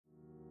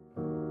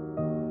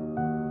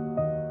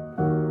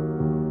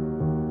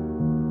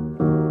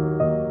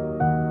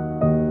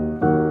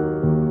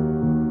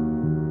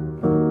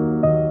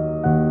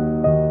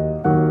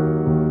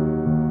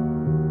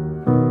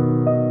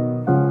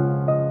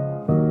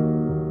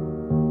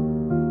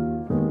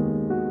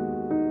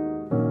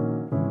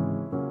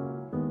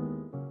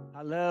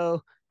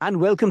and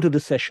welcome to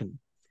this session.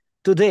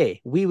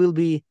 Today, we will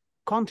be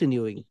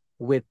continuing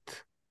with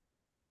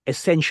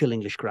essential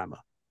English grammar.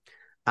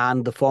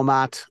 And the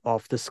format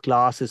of this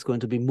class is going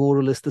to be more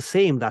or less the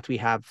same that we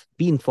have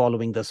been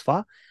following thus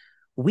far.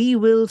 We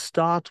will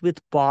start with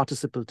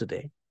participle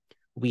today.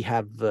 We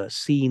have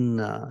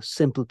seen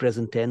simple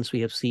present tense,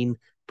 we have seen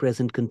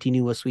present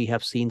continuous, we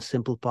have seen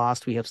simple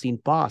past, we have seen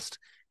past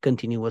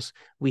continuous,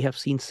 we have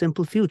seen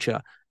simple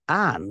future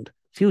and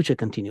future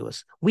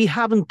continuous. We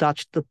haven't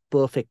touched the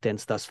perfect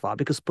tense thus far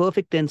because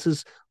perfect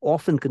tenses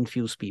often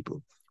confuse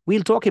people.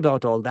 We'll talk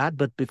about all that,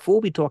 but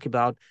before we talk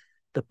about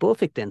the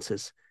perfect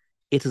tenses,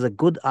 it is a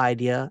good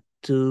idea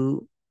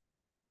to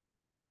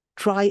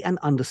try and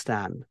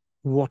understand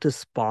what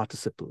is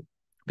participle,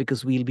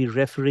 because we'll be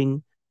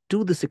referring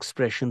to this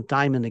expression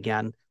time and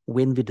again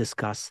when we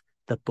discuss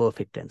the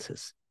perfect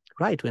tenses,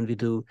 right? When we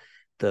do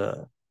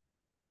the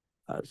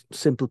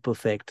simple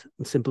perfect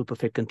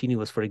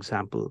continuous, for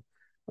example,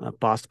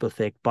 past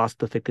perfect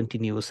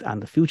continuous,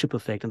 and the future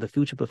perfect and the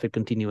future perfect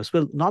continuous.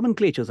 Well,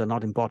 nomenclatures are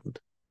not important.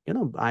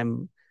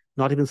 I'm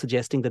not even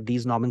suggesting that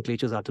these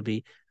nomenclatures are to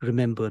be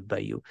remembered by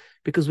you,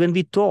 because when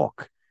we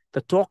talk,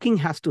 the talking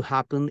has to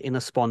happen in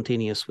a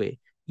spontaneous way.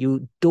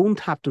 You don't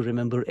have to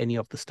remember any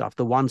of the stuff,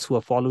 the ones who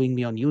are following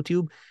me on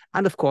YouTube,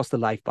 and of course, the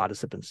live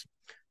participants.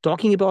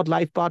 Talking about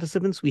live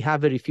participants, we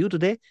have very few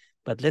today,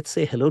 but let's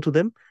say hello to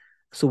them.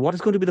 So what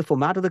is going to be the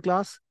format of the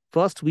class?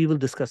 First, we will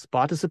discuss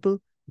participle.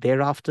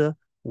 Thereafter,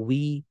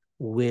 we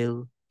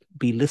will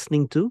be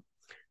listening to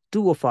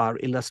two of our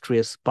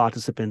illustrious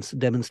participants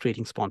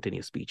demonstrating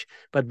spontaneous speech.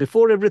 But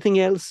before everything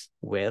else,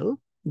 well,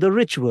 the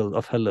ritual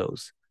of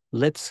hellos.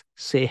 Let's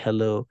say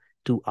hello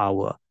to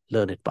our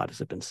learned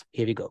participants.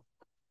 Here we go.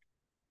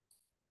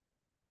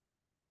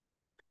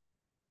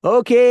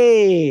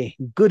 Okay.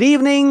 Good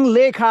evening,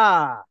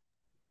 Lekha.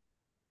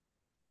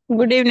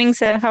 Good evening,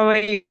 sir. How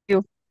are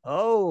you?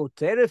 Oh,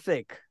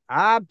 terrific.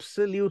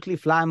 Absolutely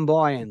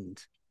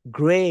flamboyant.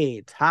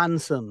 Great.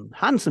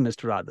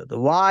 Handsomest rather, the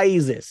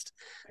wisest.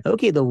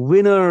 Okay, the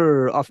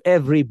winner of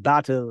every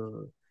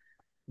battle.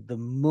 The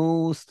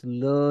most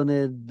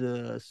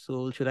learned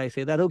soul, should I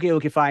say that?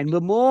 Okay, fine. The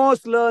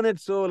most learned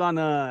soul on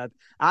earth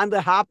and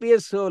the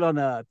happiest soul on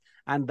earth.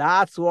 And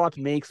that's what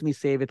makes me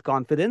say with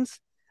confidence.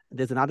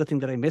 There's another thing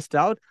that I missed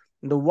out.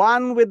 The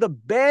one with the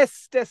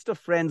bestest of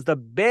friends, the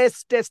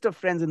bestest of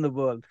friends in the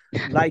world,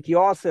 like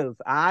yourself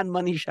and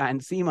Manisha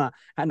and Seema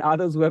and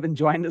others who haven't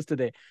joined us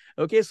today.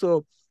 Okay,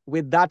 so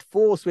with that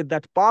force, with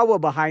that power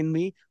behind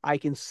me, I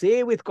can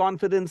say with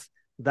confidence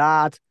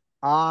that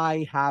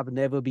I have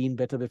never been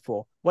better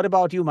before. What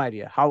about you, my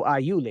dear? How are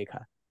you,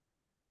 Lekha?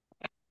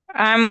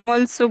 I'm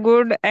also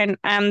good and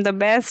I'm the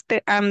best.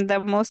 I'm the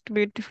most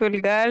beautiful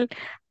girl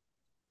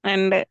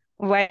and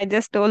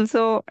wisest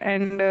also.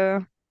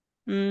 And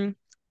mm,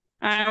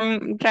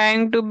 I'm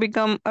trying to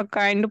become a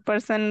kind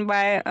person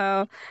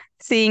by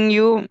seeing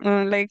you,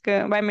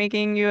 by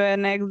making you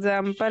an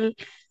example.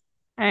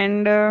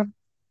 And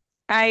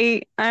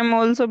I'm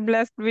also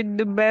blessed with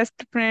the best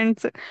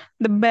friends,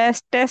 the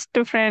bestest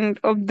friend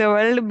of the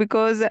world,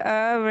 because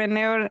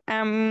whenever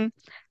I'm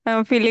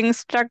feeling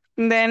stuck,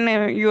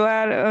 then you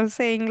are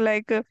saying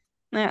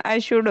I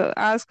should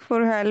ask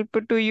for help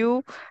to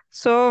you.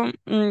 So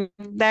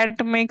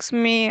that makes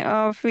me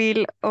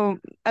feel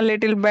a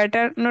little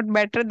better, not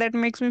better. That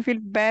makes me feel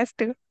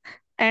best,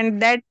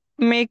 and that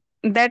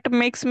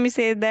makes me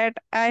say that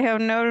I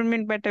have never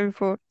been better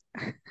before.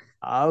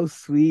 How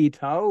sweet,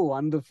 how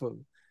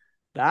wonderful.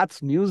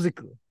 That's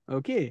musical.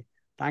 Okay.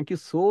 Thank you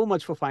so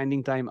much for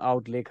finding time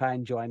out, Lekha,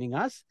 and joining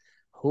us.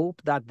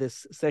 Hope that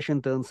this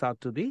session turns out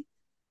to be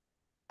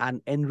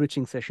an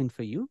enriching session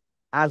for you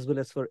as well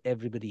as for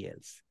everybody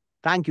else.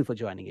 Thank you for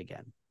joining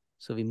again.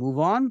 So we move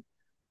on.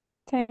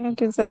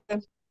 Thank you, sir,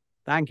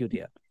 Thank you,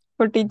 dear.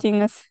 for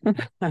teaching us.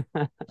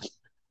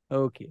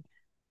 Okay.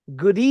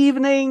 Good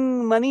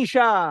evening,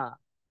 Manisha.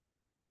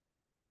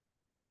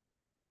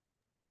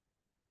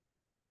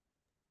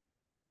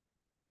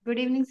 Good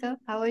evening, sir.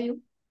 How are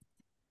you?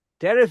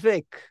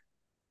 Terrific.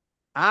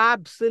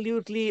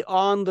 Absolutely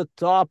on the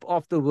top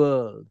of the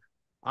world.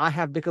 I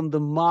have become the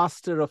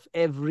master of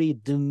every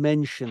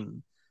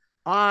dimension.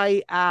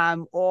 I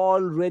am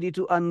all ready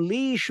to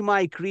unleash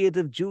my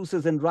creative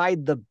juices and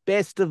write the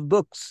best of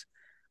books.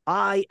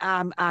 I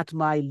am at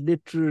my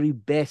literary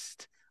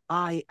best.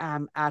 I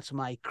am at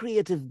my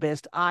creative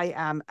best. I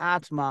am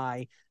at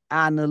my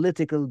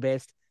analytical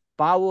best.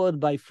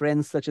 Powered by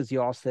friends such as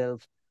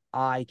yourself,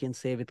 I can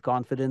say with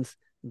confidence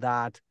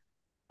that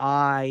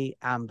I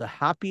am the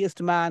happiest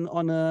man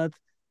on earth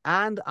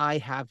and I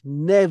have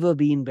never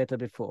been better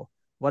before.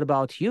 What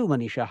about you,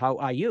 Manisha? How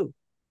are you?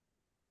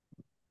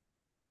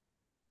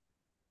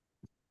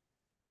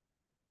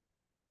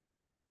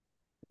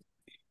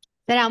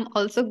 Sir, I'm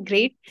also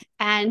great.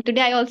 And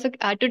today I also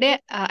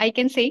I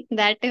can say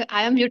that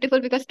I am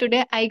beautiful because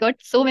today I got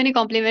so many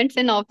compliments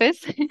in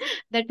office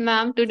that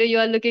ma'am, today you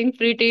are looking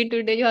pretty,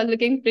 today you are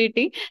looking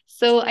pretty.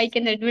 So I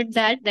can admit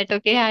that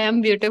okay, I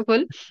am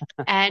beautiful,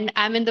 and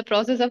I'm in the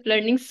process of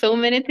learning so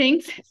many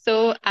things.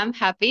 So I'm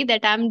happy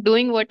that I'm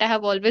doing what I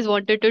have always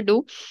wanted to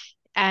do.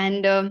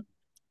 And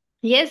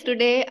yes,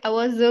 today I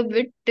was a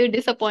bit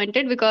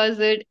disappointed because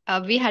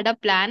we had a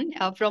plan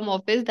from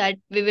office that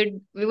we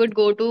would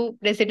go to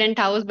resident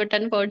house, but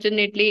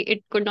unfortunately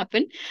it could not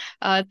happen.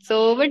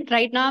 But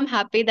right now I'm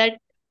happy that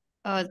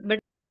but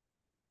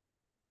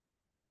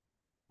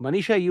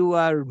Manisha, you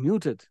are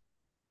muted.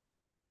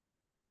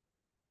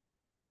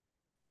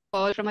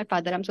 call from my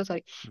father. I'm so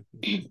sorry.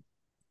 Mhm.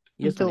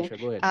 Yes, So Manisha,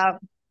 go ahead.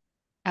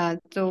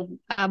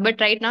 but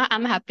right now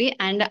I'm happy.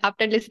 And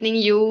after listening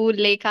you,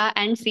 Lekha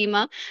and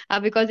Seema,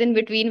 because in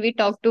between we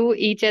talked to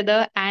each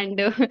other, and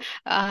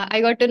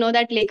I got to know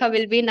that Lekha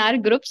will be in our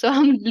group. So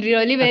I'm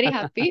really very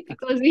happy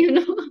because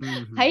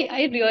Mhm.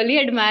 I really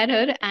admire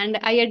her, and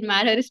I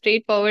admire her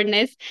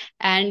straightforwardness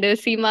and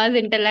Seema's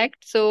intellect.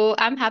 So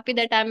I'm happy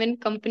that I'm in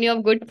company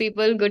of good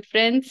people, good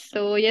friends.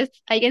 So yes,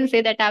 I can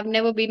say that I've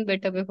never been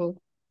better before.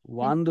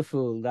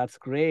 Wonderful. That's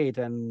great.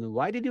 And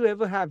why did you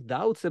ever have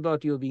doubts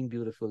about you being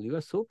beautiful? You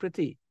are so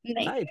pretty,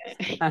 Like,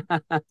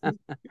 right?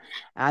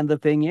 And the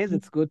thing is,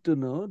 it's good to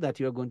know that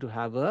you're going to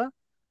have a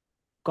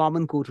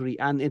common coterie.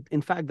 And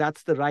in fact,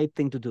 that's the right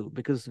thing to do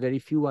because very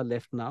few are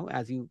left now,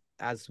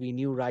 as we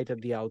knew right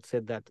at the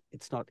outset that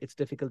it's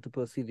difficult to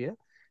persevere.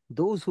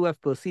 Those who have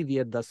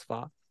persevered thus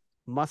far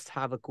must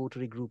have a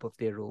coterie group of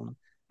their own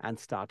and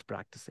start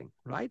practicing,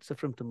 right? So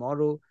from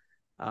tomorrow,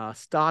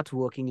 start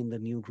working in the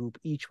new group,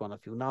 each one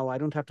of you. Now, I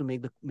don't have to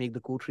make the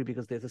coterie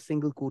because there's a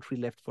single coterie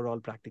left for all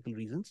practical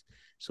reasons.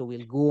 So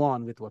we'll go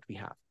on with what we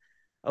have.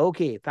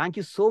 Okay, thank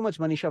you so much,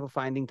 Manisha, for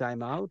finding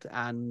time out.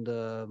 And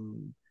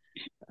um,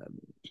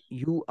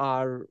 you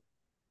are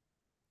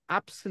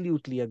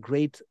absolutely a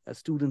great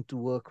student to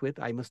work with.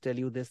 I must tell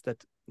you this,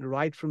 that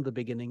right from the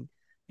beginning,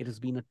 it has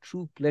been a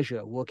true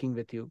pleasure working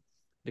with you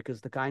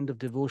because the kind of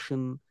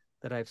devotion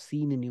that I've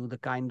seen in you, the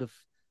kind of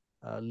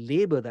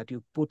labor that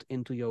you put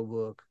into your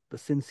work, the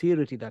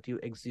sincerity that you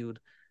exude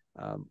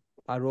um,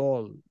 are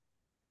all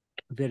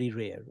very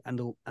rare. And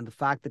the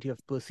fact that you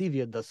have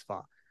persevered thus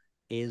far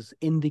is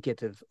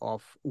indicative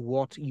of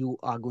what you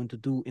are going to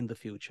do in the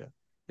future.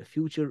 The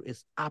future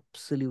is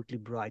absolutely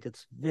bright.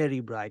 It's very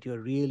bright. You're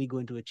really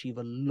going to achieve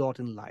a lot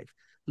in life,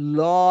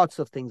 lots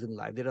of things in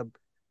life. There are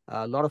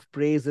a lot of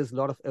praises, a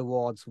lot of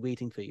awards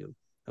waiting for you.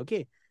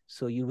 Okay,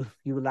 so you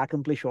will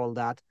accomplish all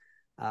that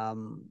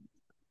um,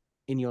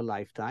 in your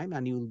lifetime,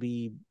 and you'll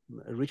be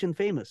rich and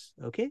famous.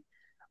 Okay,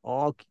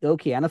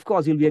 okay, and of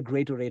course you'll be a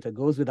great orator.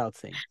 Goes without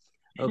saying.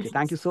 Okay,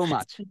 thank you so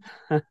much.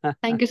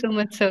 thank you so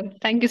much, sir.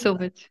 Thank you so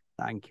Right. much.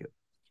 Thank you.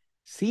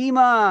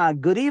 Seema,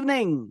 good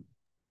evening.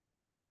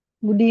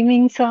 Good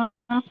evening, sir.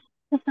 How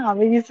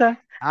are you, sir?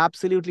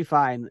 Absolutely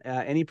fine.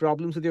 Any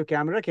problems with your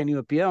camera? Can you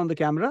appear on the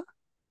camera?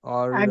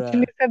 Or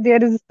Actually, sir,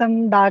 there is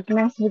some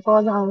darkness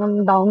because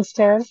I'm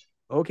downstairs.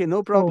 okay, no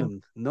So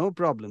problem. No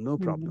problem. No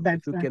problem. If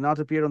that's you why. cannot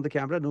appear on the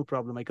camera, no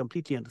problem. I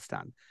completely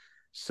understand.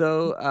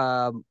 So,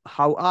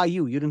 how are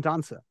you? You didn't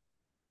answer.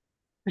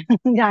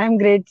 Yeah, I'm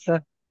great,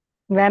 sir.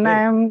 You're When I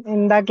great. am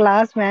in the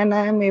class, when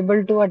I am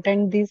able to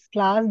attend this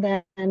class,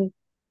 then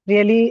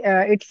really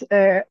it's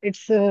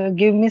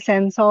give me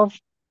sense of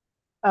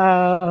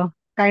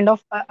kind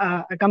of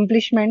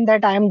accomplishment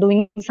that I am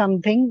doing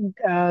something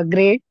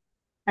great,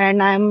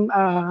 and I'm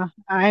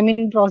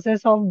in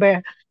process of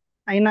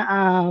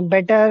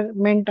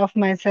betterment of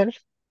myself.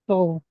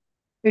 So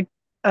it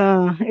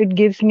it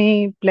gives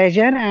me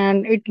pleasure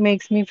and it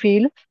makes me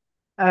feel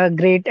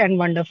great and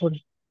wonderful.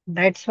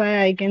 That's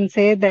why I can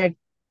say that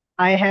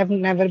I have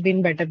never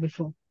been better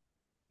before.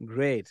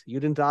 Great. You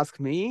didn't ask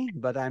me,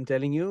 but I'm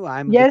telling you,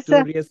 I'm Yes, sir.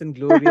 victorious and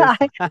glorious.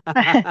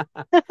 I,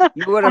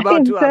 You were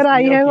about to sir, ask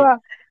I me. have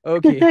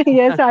Okay. Okay.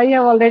 yes, I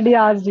have already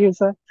asked you,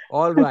 sir.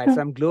 All right.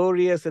 So I'm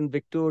glorious and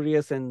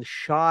victorious and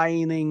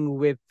shining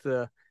with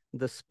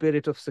the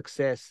spirit of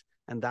success.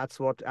 And that's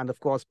what, and of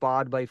course,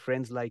 powered by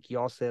friends like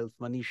yourself,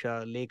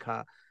 Manisha,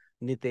 Lekha,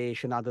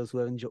 Nitesh, and others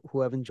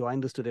who haven't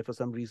joined us today for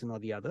some reason or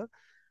the other.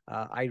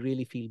 I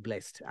really feel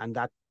blessed. And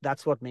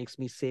that's what makes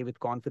me say with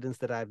confidence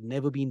that I've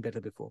never been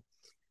better before.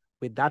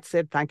 With that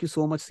said, thank you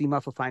so much,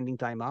 Seema, for finding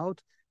time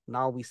out.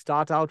 Now we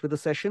start out with a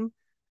session.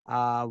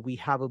 We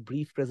have a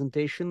brief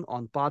presentation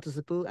on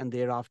participle, and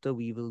thereafter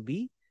we will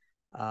be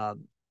uh,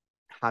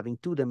 having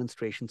two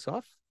demonstrations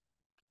of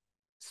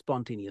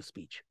spontaneous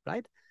speech,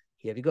 right?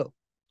 Here we go.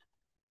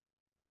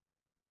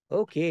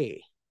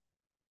 Okay.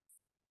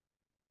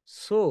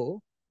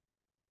 So,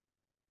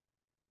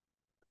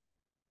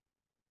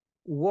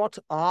 what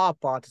are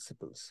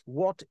participles?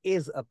 What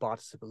is a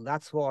participle?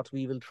 That's what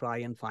we will try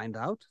and find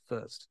out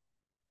first.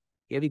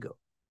 Here we go.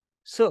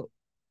 So,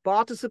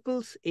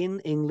 participles in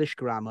English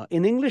grammar.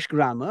 In English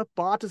grammar,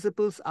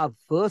 participles are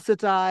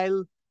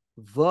versatile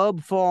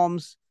verb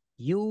forms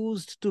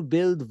used to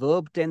build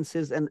verb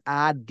tenses and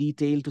add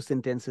detail to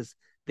sentences.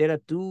 There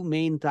are two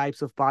main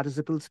types of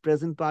participles,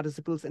 present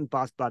participles and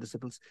past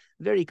participles.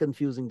 Very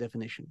confusing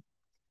definition.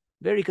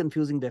 Very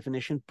confusing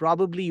definition.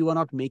 Probably you are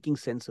not making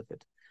sense of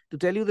it. To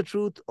tell you the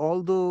truth,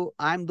 although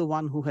I'm the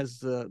one who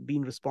has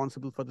been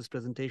responsible for this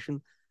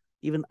presentation,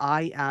 even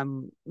I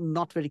am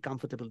not very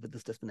comfortable with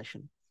this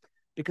definition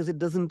because it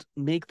doesn't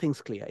make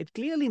things clear. It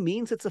clearly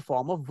means it's a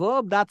form of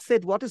verb. That's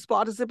it. What is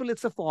participle?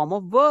 It's a form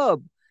of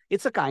verb.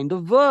 It's a kind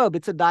of verb.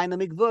 It's a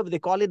dynamic verb. They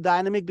call it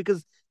dynamic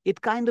because it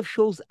kind of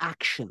shows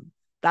action.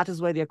 That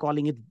is why they're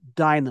calling it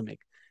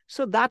dynamic.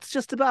 So that's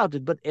just about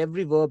it. But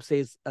every verb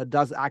says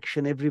does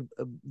action. Every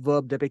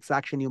verb depicts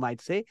action, you might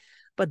say.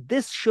 But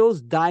this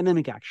shows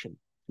dynamic action.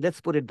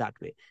 Let's put it that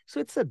way. So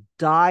it's a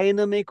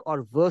dynamic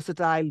or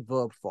versatile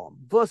verb form.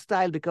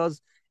 Versatile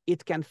because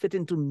it can fit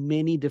into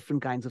many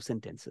different kinds of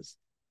sentences.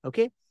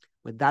 Okay?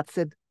 With that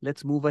said,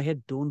 let's move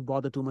ahead. Don't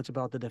bother too much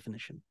about the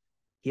definition.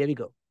 Here we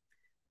go.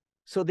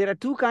 So there are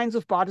two kinds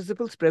of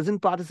participles,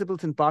 present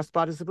participles and past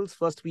participles.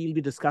 First, we'll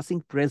be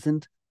discussing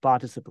present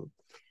participle.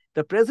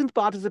 The present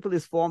participle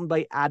is formed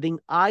by adding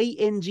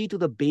ing to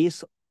the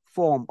base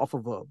form of a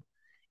verb.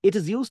 It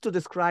is used to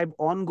describe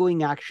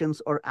ongoing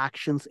actions or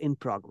actions in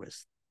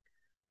progress.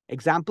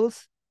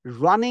 Examples: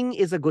 running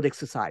is a good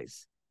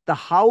exercise. The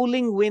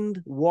howling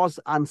wind was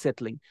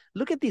unsettling.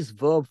 Look at these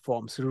verb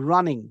forms,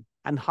 running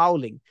and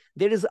howling.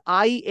 There is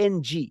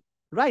ing,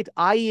 right?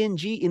 Ing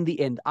in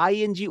the end,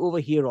 ing over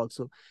here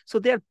also. So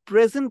they're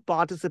present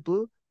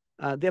participle.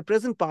 They're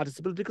present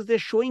participle because they're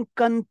showing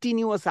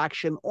continuous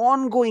action,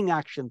 ongoing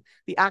action,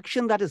 the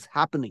action that is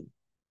happening.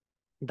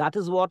 That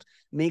is what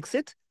makes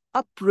it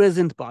a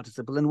present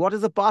participle. And what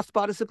is a past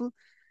participle?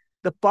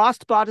 The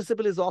past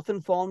participle is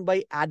often formed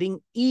by adding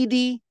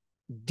ed,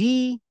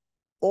 d,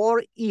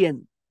 or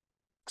en,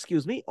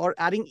 or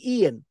adding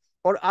en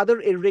or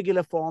other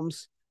irregular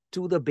forms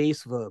to the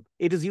base verb.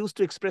 It is used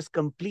to express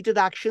completed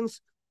actions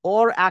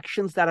or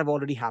actions that have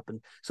already happened.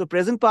 So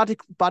present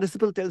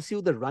participle tells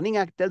you the running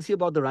act, tells you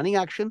about the running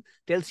action,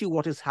 tells you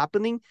what is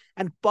happening,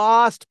 and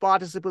past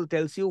participle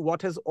tells you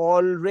what has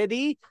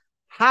already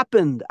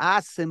happened.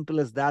 As simple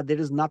as that. There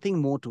is nothing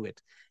more to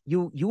it.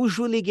 You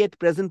usually get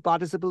present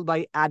participle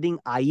by adding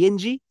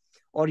ing,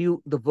 or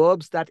the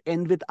verbs that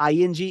end with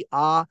ing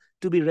are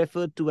to be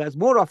referred to as,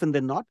 more often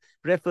than not,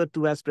 referred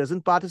to as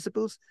present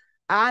participles.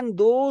 And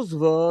those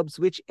verbs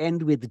which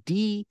end with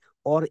d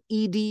or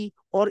ed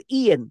or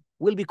en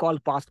will be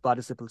called past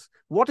participles.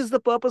 What is the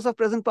purpose of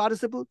present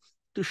participle?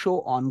 To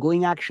show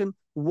ongoing action.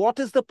 What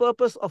is the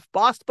purpose of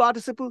past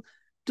participle?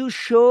 To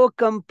show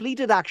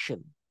completed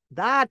action.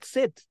 That's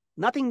it.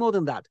 Nothing more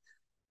than that.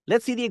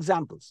 Let's see the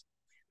examples.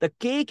 The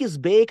cake is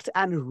baked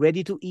and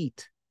ready to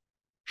eat.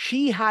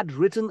 She had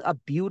written a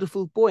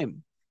beautiful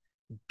poem.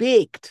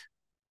 Baked,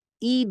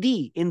 ed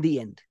in the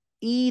end.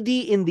 Ed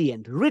in the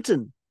end.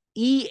 Written,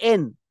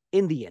 en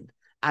in the end.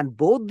 And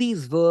both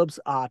these verbs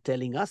are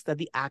telling us that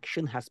the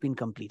action has been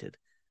completed.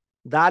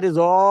 That is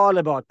all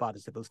about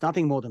participles,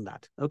 nothing more than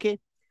that. Okay?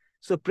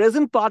 So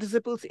present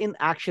participles in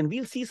action.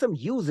 We'll see some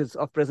uses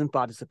of present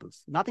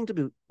participles. Nothing to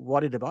be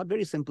worried about.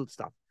 Very simple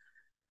stuff.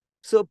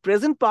 So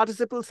present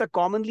participles are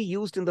commonly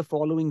used in the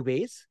following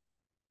ways.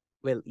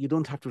 Well, you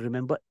don't have to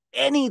remember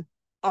any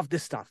of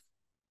this stuff.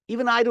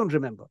 Even I don't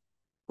remember.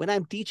 When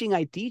I'm teaching,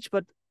 I teach,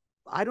 but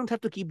I don't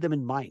have to keep them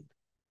in mind.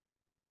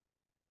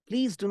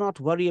 Please do not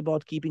worry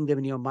about keeping them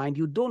in your mind.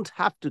 You don't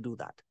have to do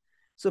that.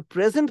 So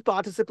present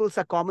participles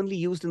are commonly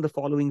used in the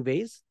following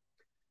ways.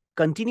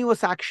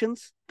 Continuous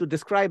actions, to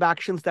describe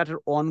actions that are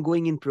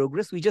ongoing in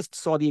progress. We just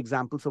saw the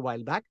examples a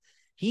while back.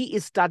 He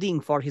is studying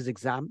for his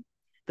exam.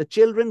 The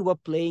children were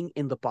playing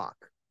in the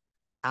park.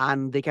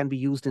 And they can be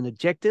used in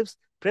adjectives.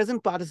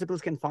 Present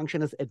participles can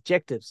function as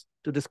adjectives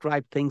to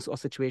describe things or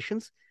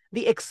situations.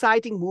 The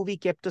exciting movie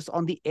kept us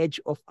on the edge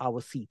of our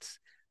seats.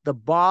 The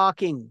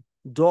barking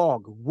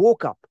dog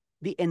woke up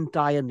the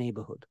entire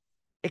neighborhood.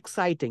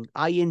 Exciting,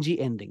 ing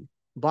ending.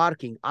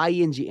 Barking,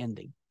 ing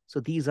ending.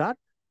 So these are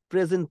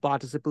present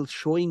participles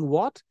showing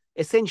what?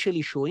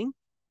 Essentially showing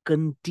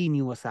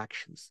continuous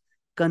actions.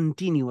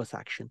 Continuous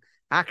action.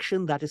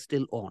 Action that is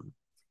still on.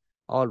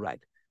 All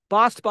right.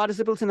 Past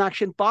participles in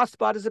action. Past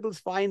participles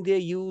find their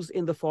use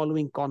in the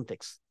following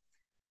contexts.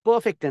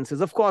 Perfect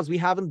tenses. Of course, we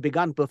haven't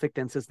begun perfect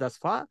tenses thus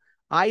far.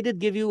 I did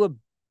give you a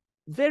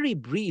very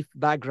brief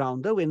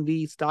backgrounder when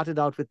we started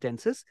out with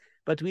tenses,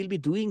 but we'll be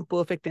doing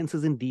perfect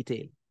tenses in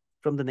detail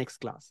from the next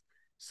class.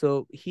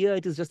 So here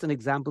it is just an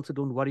example, so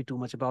don't worry too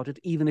much about it,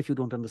 even if you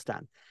don't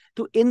understand.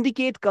 To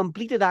indicate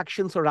completed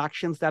actions or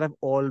actions that have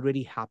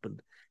already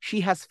happened.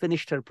 She has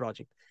finished her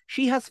project.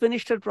 She has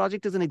finished her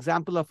project is an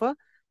example of a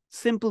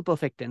simple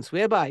perfect tense,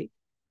 whereby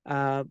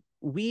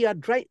we are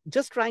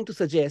just trying to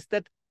suggest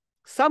that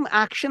some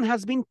action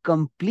has been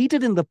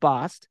completed in the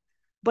past,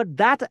 but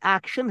that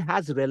action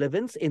has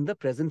relevance in the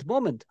present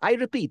moment. I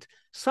repeat,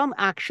 some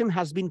action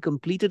has been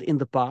completed in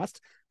the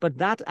past, but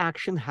that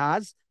action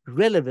has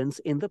relevance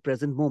in the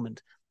present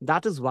moment.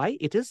 That is why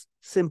it is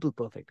simple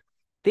perfect.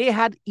 They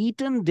had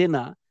eaten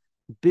dinner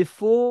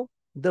before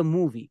the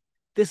movie.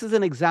 This is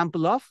an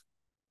example of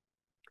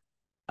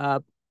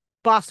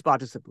past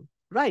participle,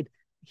 right?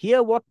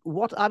 Here, what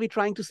are we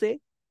trying to say?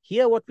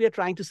 Here, what we are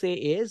trying to say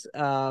is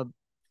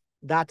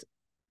that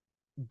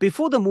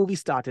before the movie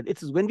started,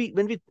 it's when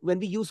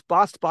we use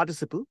past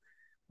participle,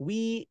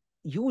 we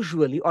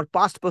usually, or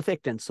past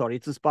perfect tense, sorry,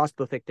 it's past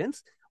perfect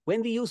tense.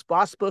 When we use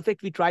past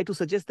perfect, we try to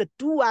suggest the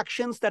two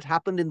actions that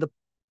happened in the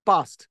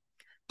past,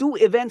 two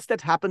events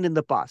that happened in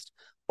the past.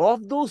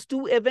 Of those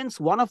two events,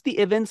 one of the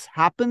events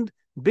happened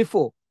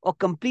before or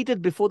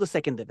completed before the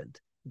second event.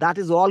 That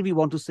is all we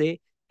want to say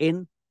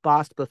in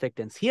past perfect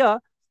tense. Here,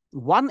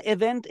 one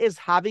event is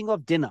having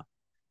of dinner,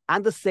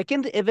 and the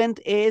second event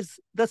is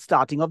the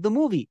starting of the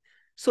movie.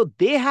 So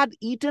they had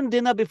eaten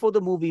dinner before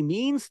the movie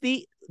means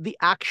the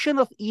action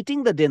of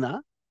eating the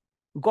dinner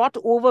got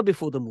over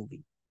before the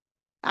movie.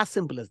 As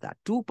simple as that.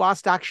 Two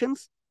past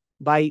actions.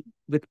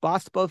 With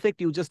past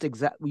perfect, you just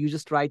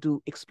try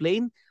to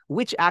explain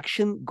which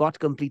action got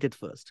completed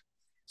first.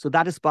 So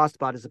that is past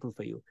participle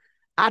for you.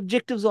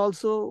 Adjectives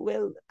also,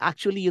 well,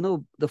 actually,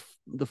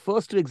 the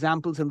first two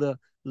examples and the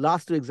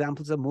last two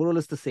examples are more or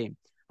less the same.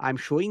 I'm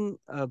showing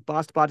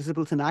past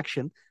participles in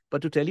action,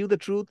 but to tell you the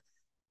truth,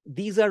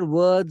 these are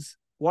words.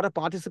 What are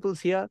participles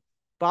here?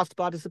 Past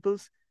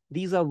participles.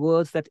 These are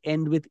words that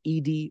end with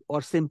ed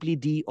or simply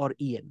d or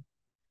en,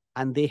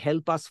 and they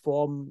help us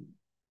form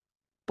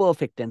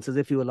perfect tenses,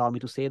 if you allow me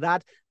to say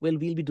that. Well,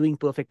 we'll be doing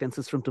perfect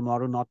tenses from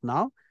tomorrow, not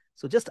now.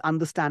 So just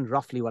understand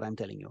roughly what I'm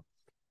telling you.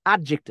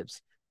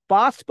 Adjectives.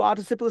 Past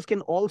participles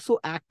can also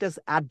act as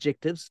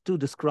adjectives to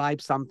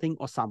describe something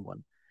or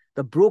someone.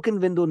 The broken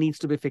window needs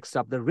to be fixed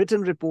up. The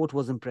written report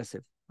was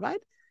impressive,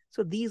 right?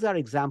 So these are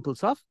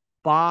examples of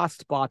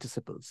past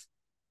participles.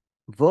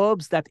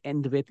 Verbs that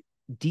end with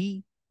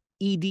d,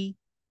 ed,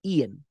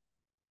 en,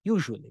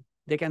 usually.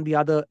 There can be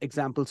other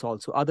examples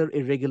also. Other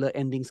irregular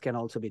endings can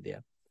also be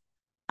there.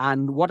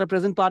 And what are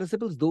present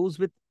participles? Those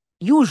with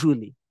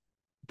usual ing,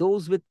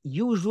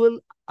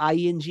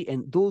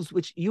 and those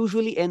which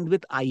usually end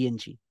with ing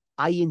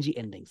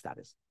endings, that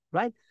is,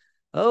 right?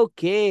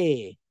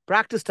 Okay,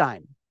 practice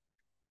time.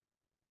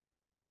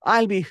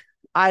 I'll be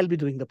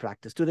doing the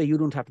practice today. You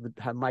don't have to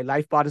have, my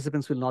live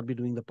participants will not be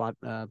doing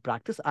the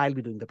practice. I'll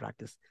be doing the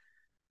practice.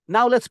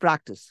 Now let's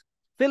practice.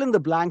 Fill in the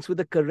blanks with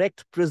the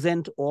correct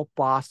present or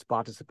past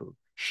participle.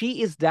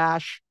 She is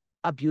dash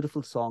a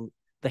beautiful song.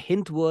 The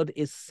hint word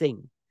is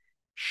sing.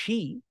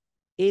 She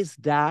is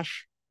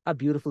dash a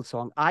beautiful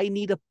song. I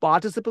need a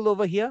participle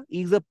over here,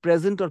 either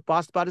present or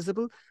past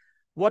participle.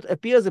 What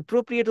appears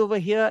appropriate over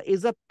here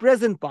is a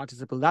present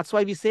participle. That's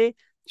why we say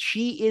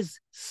she is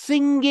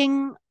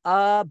singing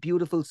a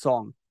beautiful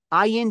song.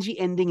 ing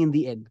ending in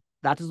the end.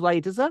 That is why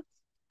it is a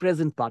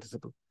present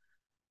participle.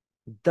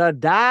 The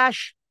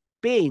dash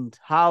paint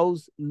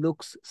house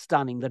looks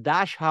stunning. The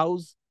dash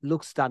house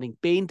looks stunning.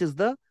 Paint is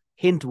the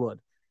hint word.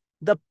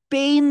 The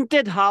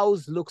painted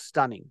house looks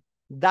stunning.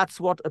 That's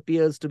what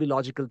appears to be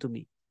logical to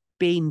me.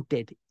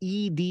 Painted,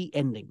 ed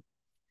ending.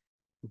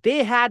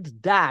 They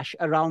had dash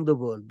around the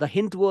world. The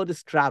hint word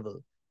is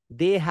travel.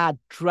 They had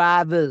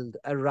traveled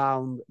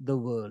around the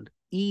world.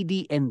 ed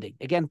ending.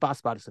 Again,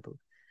 past participle.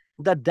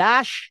 The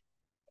dash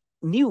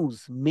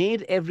news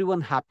made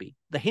everyone happy.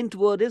 The hint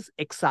word is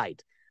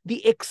excite.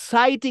 The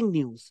exciting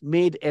news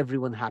made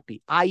everyone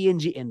happy.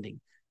 ing ending.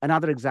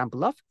 Another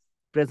example of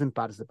present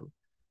participle.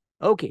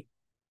 Okay,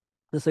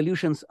 the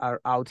solutions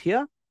are out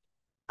here.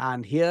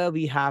 And here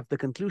we have the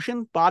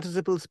conclusion.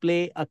 Participles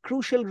play a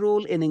crucial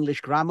role in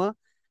English grammar,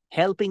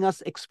 helping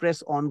us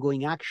express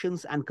ongoing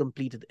actions and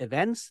completed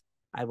events.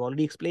 I've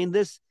already explained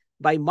this.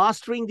 By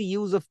mastering the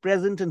use of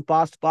present and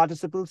past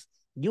participles,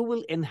 you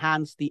will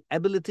enhance the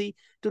ability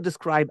to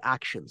describe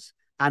actions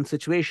and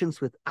situations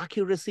with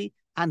accuracy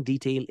and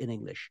detail in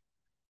English.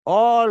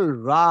 All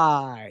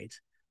right.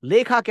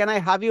 Lekha, can I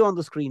have you on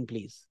the screen,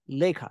 please?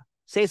 Lekha,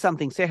 say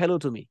something. Say hello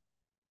to me.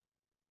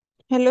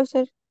 Hello,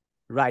 sir.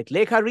 Right.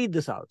 Lekha, read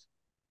this out.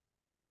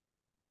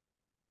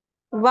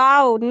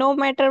 Wow, no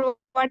matter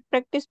what,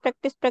 practice,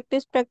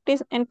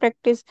 and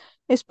practice.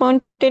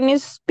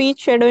 Spontaneous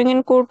speech, shadowing,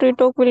 and courtly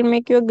talk will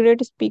make you a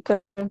great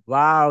speaker.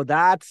 Wow,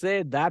 that's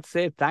it. That's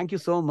it. Thank you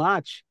so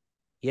much.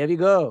 Here we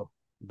go.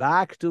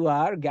 Back to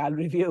our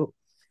gallery view.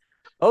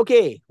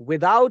 Okay,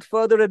 without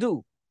further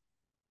ado,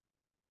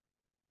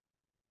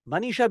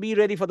 Manisha, be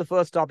ready for the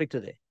first topic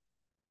today.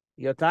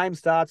 Your time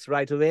starts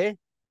right away.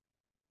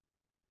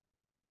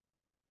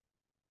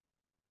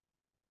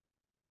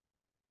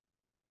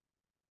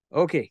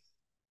 Okay.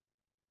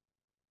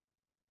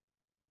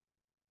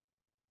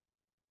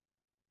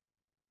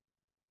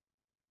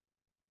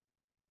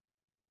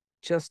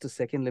 Just a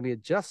second. Let me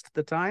adjust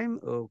the time.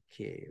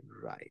 Okay,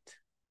 right.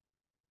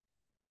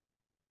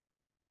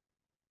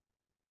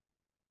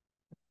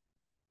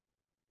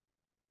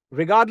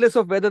 Regardless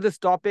of whether this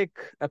topic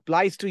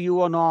applies to you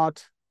or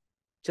not,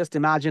 just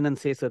imagine and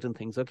say certain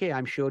things, okay?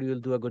 I'm sure you'll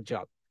do a good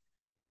job.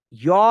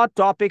 Your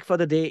topic for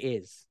the day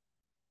is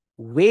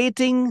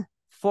waiting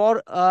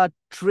for a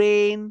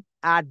train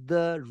at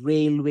the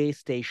railway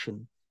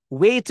station.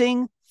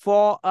 Waiting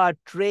for a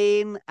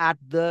train at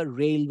the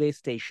railway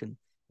station.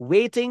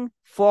 Waiting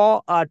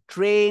for a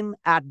train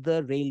at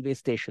the railway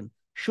station.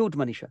 Shoot,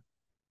 Manisha.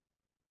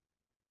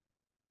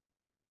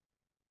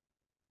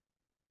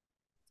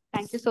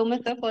 Thank you so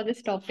much, sir, for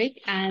this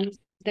topic. And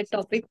the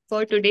topic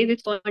for today's is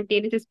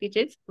spontaneous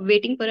speeches,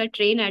 waiting for a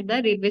train at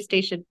the railway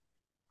station.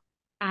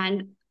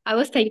 And I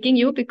was thanking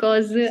you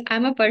because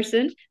I'm a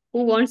person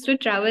who wants to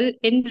travel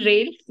in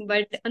rail,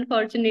 but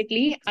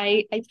unfortunately,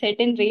 I sat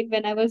in rail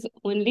when I was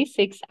only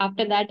 6.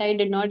 After that, I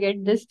did not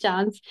get this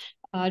chance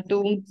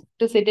to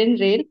sit in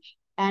rail,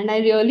 and I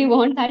really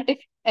want that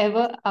if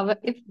our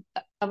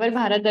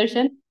Bharat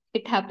Darshan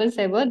it happens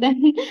ever,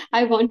 then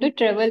I want to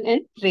travel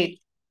in rail.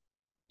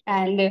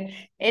 And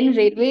in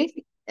railways,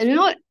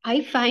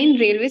 I find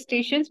railway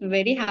stations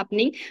very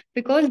happening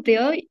because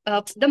there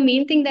the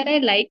main thing that I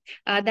like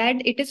that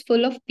it is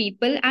full of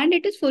people and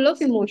it is full of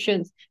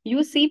emotions.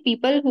 You see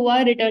people who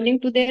are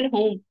returning to their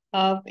home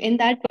in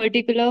that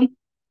particular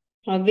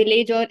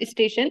village or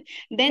station,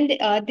 then they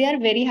are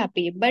very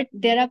happy. But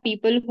there are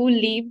people who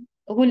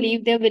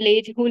leave their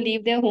village, who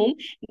leave their home,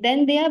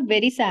 then they are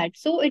very sad.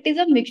 So it is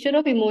a mixture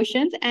of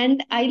emotions,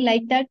 and I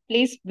like that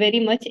place very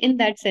much in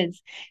that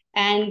sense.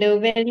 And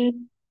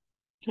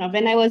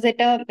when I was at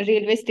a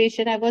railway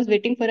station, I was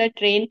waiting for a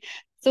train.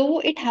 So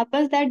it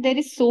happens that there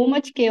is so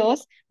much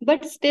chaos,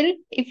 but still,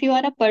 if you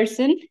are a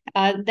person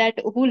that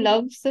who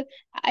loves,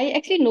 I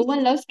actually no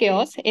one loves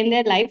chaos in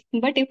their life.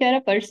 But if you are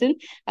a person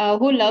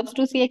who loves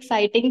to see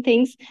exciting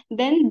things,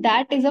 then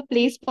that is a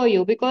place for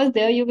you because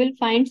there you will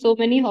find so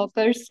many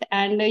hawkers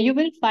and you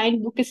will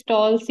find book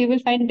stalls. You will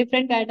find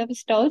different kind of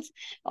stalls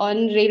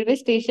on railway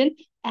station,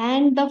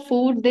 and the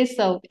food they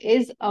serve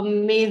is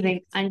amazing.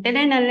 Until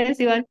and unless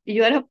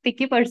you are a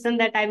picky person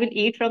that I will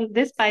eat from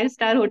this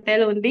 5-star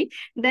hotel only,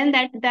 then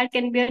that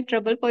can be a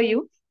trouble for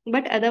you.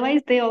 But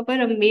otherwise they offer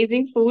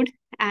amazing food.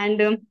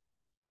 And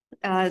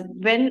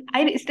when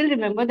I still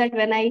remember that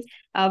when I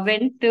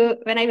went to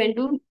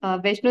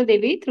Vaishno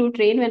Devi through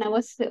train when I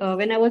was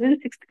in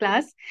 6th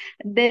class,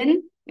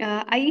 then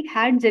I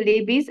had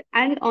jalebis,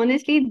 and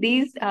honestly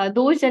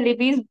those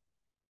jalebis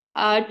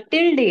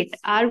till date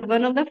are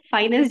one of the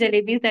finest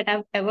jalebis that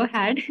I've ever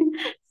had.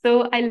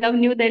 So I love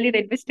New Delhi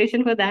railway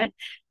station for that.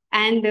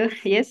 And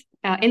yes,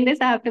 in this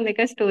I have to make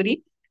a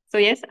story. So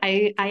yes,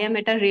 I am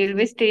at a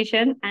railway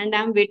station and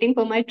I'm waiting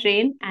for my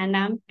train, and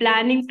I'm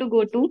planning to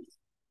go to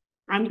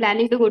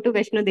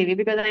Vaishno Devi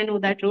because I know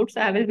that route,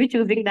 so I will be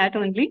choosing that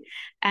only.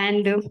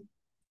 And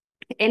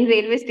in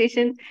railway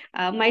station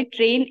my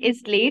train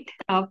is late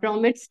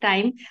from its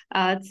time,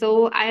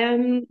 so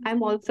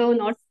I'm also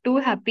not too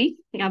happy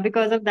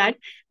because of that.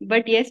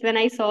 But yes, when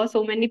I saw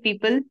so many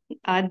people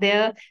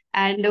there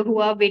and who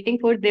are waiting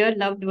for their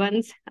loved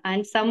ones,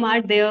 and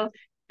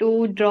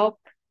to drop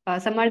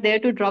some are there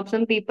to drop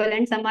some people,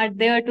 and some are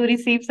there to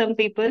receive some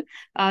people,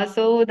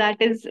 so that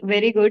is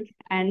very good.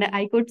 And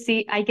I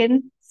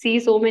can see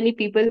so many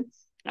people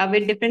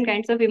with different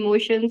kinds of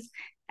emotions.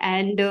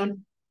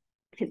 And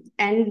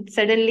and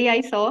suddenly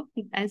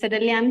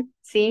I'm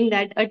seeing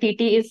that a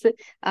TT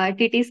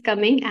is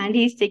coming and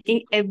he's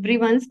checking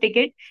everyone's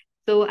ticket.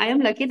 So I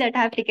am lucky that I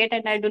have ticket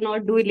and I do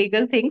not do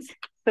illegal things.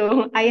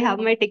 So I have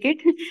my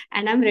ticket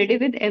and I'm ready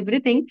with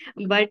everything.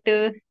 But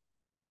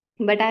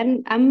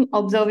I'm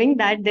observing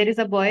that there is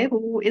a boy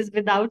who is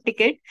without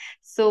ticket.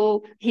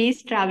 So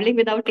he's traveling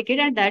without ticket,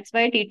 and that's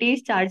why TT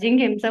is charging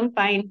him some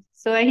fine.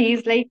 So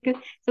he's like,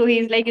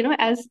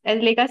 as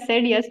Leka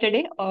said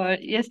yesterday, or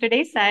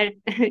yesterday said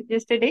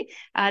yesterday,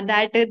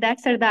 that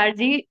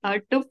Sardarji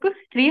took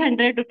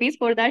 300 rupees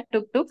for that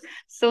tuk tuk.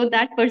 So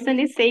that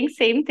person is saying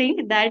same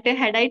thing, that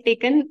had I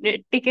taken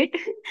ticket,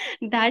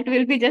 that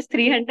will be just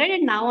 300,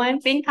 and now I'm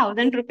paying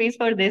 1,000 rupees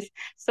for this.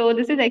 So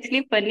this is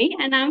actually funny,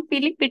 and I'm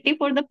feeling pity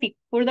for the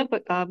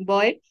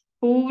boy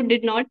who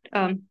did not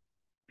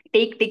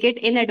take ticket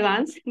in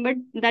advance. But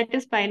that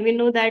is fine. We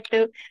know that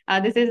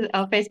this is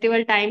a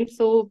festival time,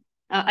 so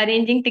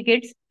arranging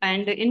tickets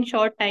and in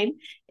short time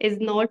is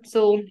not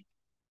so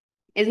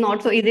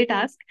easy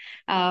task.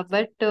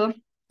 But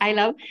I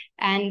love.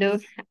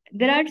 And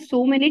there are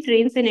so many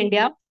trains in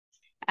India,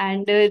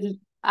 and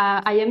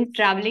I am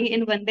traveling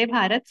in Vande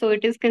Bharat, so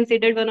it is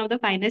considered one of the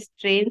finest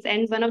trains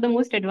and one of the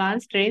most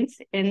advanced trains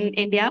in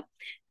India,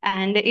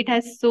 and it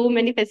has so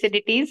many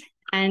facilities.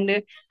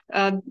 And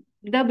uh,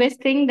 the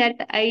best thing that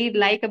I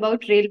like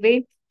about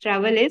railway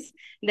travel is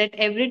that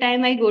every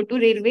time I go to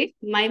railway,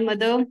 my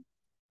mother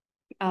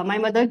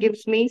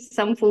gives me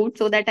some food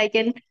so that I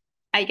can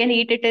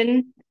eat it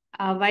in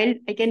while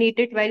I can eat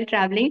it while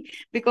traveling,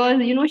 because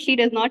she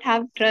does not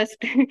have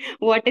trust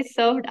what is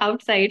served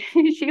outside.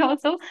 She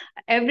also,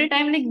 every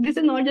time, like, this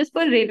is not just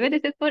for railway,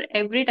 this is for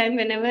every time.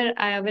 Whenever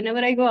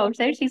I go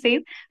outside, she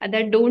says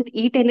that don't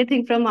eat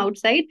anything from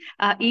outside,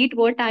 eat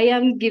what I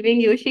am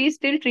giving you. She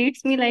still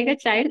treats me like a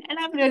child, and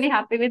I'm really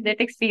happy with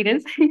that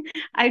experience.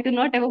 I do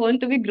not ever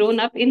want to be grown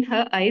up in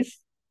her eyes.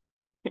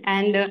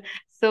 And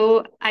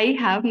so I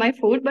have my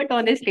food, but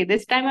honestly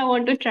this time I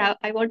want to try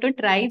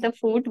the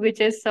food which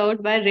is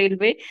served by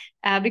railway,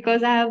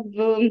 because I've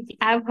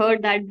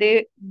heard that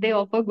they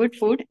offer good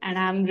food, and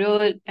I'm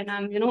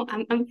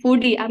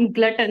foodie, I'm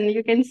glutton,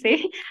 you can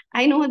say.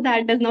 I know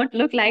that does not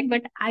look like,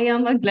 but I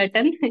am a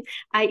glutton.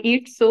 I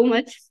eat so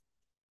much.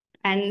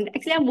 And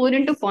actually, I'm more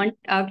into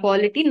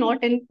quality,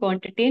 not in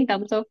quantity in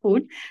terms of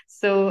food.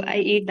 So I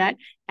eat that.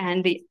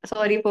 And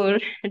sorry for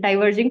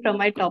diverging from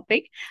my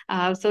topic.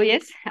 So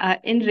yes,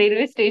 in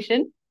railway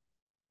station,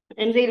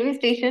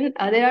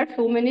 there are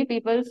so many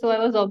people, so I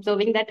was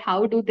observing that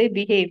how do they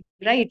behave,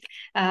 right?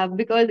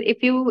 Because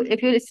if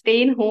you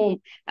stay in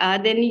home,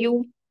 then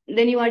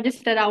you are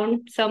just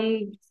around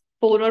some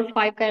four or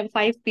five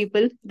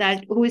people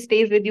that who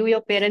stays with you,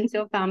 your parents,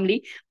 your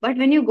family. But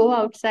when you go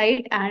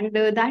outside, and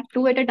that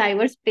too at a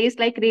diverse place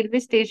like railway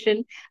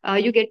station,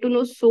 you get to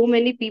know so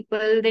many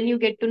people. Then you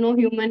get to know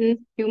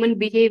human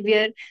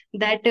behavior,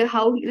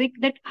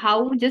 that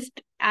how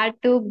just at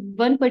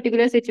one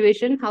particular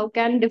situation, how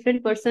can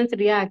different persons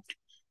react.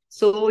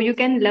 So you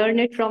can learn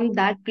it from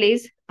that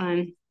place,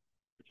 in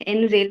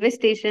railway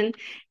station.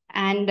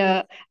 And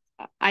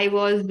I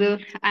was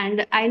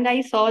and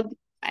I saw,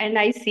 and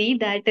I see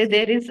that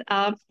there is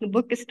a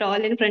book stall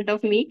in front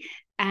of me.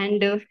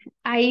 And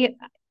i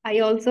I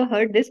also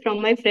heard this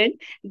from my friend,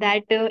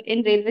 that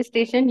in railway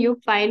station you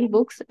find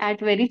books at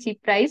very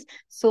cheap price.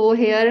 So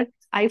here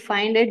I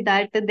find it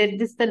that this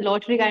is the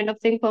lottery kind of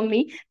thing for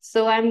me.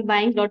 So I'm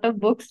buying lot of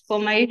books for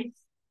my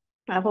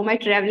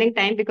traveling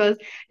time, because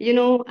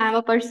I'm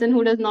a person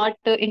who does not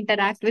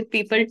interact with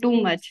people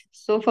too much.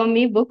 So for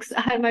me, books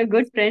are my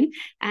good friend,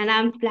 and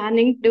I'm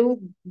planning to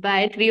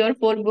buy 3 or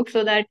 4 books,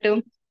 so that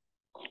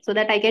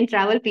I can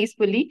travel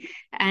peacefully,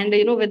 and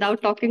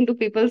without talking to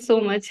people so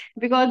much.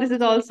 Because this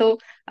is also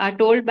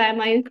told by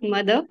my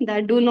mother,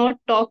 that do not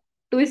talk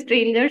to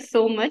strangers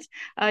so much.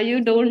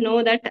 You don't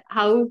know that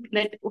how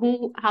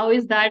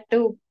is that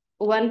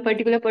one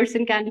particular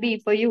person can be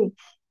for you.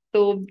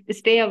 So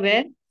stay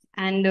aware.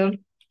 And so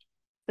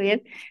yes,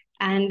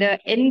 and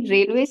in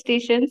railway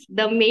stations,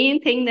 the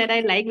main thing that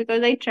I like,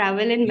 because I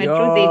travel in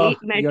metro Your daily,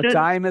 your metro.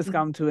 time has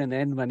come to an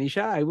end,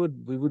 Manisha.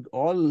 We would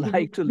all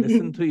like to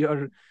listen to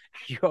your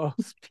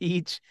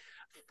speech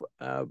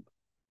uh,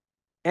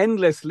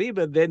 endlessly,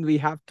 but then we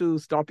have to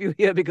stop you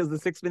here because the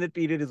 6 minute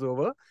period is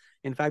over.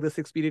 In fact, the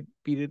 6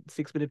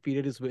 minute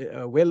period is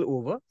well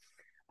over.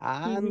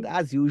 And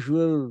as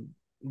usual,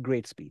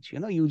 great speech.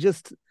 You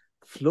just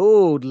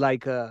flowed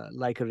like a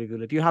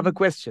regulate. You have a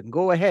question.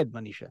 Go ahead,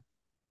 Manisha.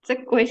 It's a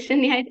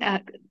question. Yeah,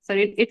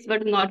 sorry, it's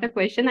but not a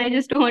question. I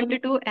just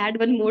wanted to add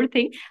one more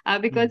thing,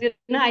 because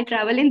Hmm. I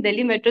travel in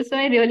Delhi Metro, so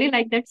I really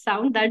like that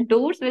sound. That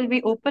doors will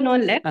be open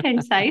on left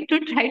hand side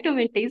to try to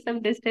maintain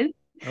some distance.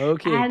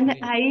 Okay, And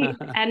great.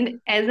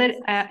 as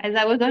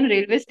I was on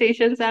railway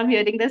stations, I'm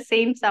hearing the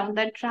same sound,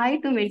 that try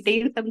to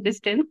maintain some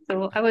distance.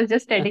 So I was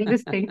just adding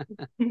this thing.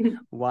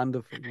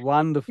 Wonderful,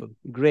 wonderful,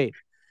 great,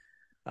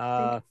 Thank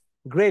uh,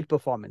 great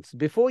performance.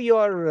 Before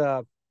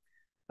your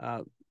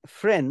uh,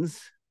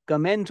 friends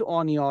comment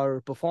on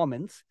your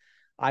performance,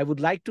 I would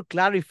like to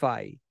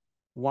clarify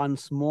one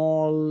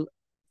small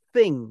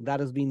thing that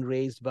has been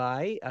raised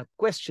by a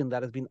question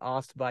that has been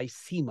asked by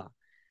Seema.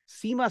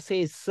 Seema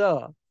says,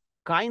 Sir,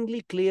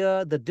 kindly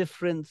clarify the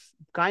difference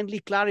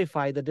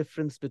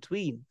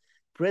between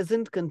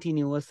present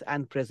continuous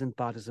and present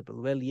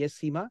participle. Well, yes,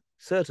 Seema,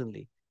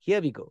 certainly.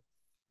 Here we go.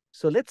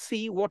 So let's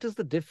see what is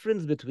the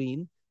difference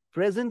between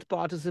present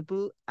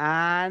participle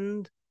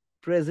and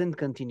present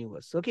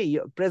continuous. Okay,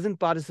 present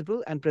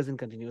participle and present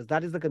continuous.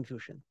 That is the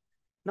confusion.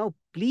 Now,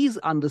 please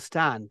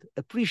understand,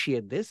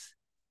 appreciate this.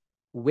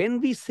 When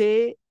we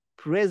say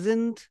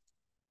present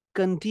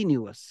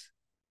continuous,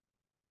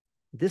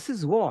 this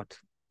is what?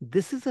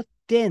 This is a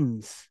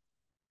tense,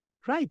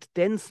 right?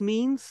 Tense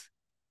means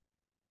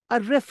a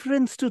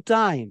reference to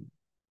time,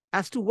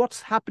 as to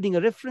what's happening,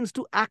 a reference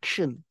to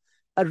action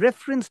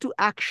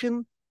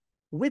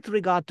with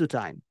regard to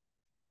time,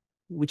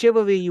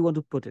 whichever way you want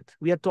to put it.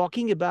 We are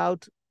talking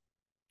about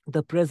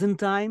the present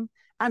time,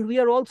 and we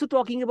are also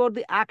talking about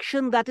the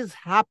action that is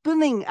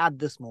happening at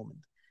this moment.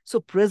 So,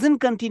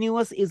 present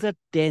continuous is a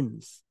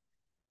tense.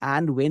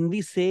 And when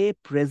we say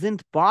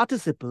present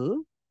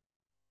participle,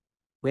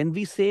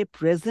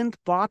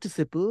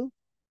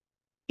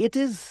 it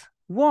is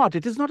what?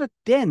 It is not a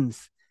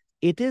tense.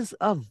 It is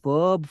a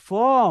verb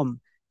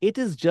form. It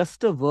is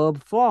just a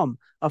verb form.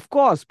 Of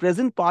course,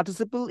 present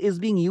participle is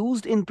being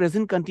used in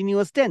present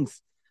continuous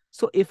tense.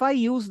 So if I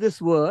use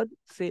this word,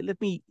 say, let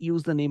me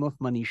use the name of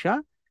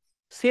Manisha,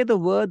 say the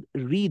word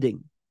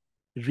reading.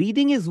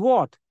 Reading is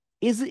what?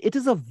 It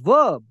is a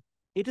verb.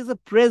 It is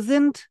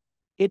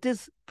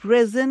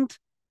present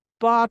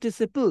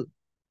participle.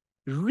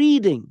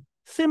 Reading,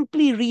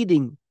 simply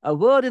reading, a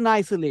word in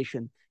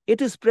isolation,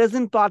 it is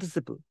present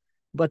participle.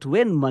 But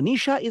when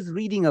Manisha is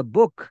reading a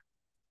book,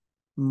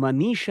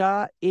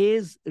 Manisha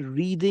is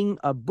reading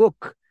a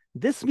book.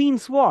 This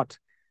means what?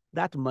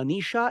 That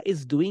Manisha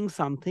is doing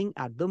something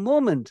at the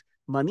moment.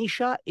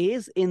 Manisha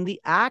is in the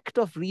act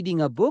of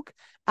reading a book,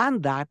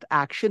 and that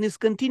action is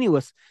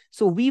continuous.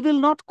 So we will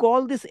not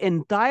call this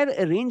entire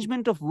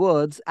arrangement of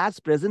words as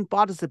present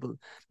participle.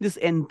 This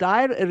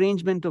entire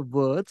arrangement of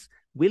words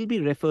will be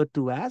referred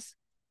to as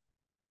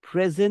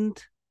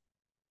present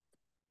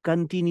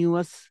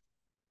continuous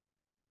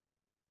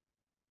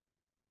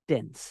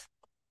tense.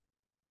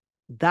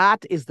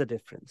 That is the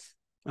difference.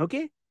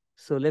 Okay?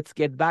 So let's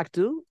get back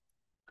to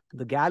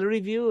the gallery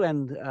view,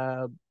 and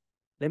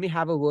let me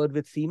have a word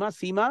with Seema.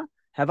 Seema,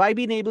 have I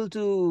been able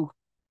to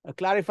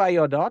clarify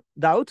your doubt?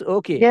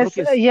 Okay, Yes,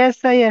 okay. yes,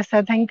 sir. Yes,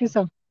 sir. Thank you,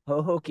 sir.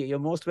 Oh, okay, you're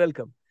most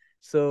welcome.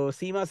 So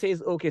Seema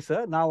says, okay,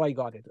 sir, now I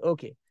got it.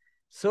 Okay.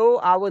 So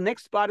our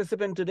next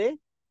participant today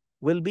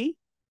will be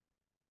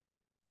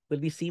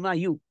Seema,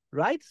 you,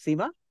 right,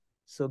 Seema?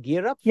 So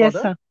Yes,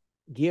 sir.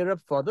 gear up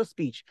for the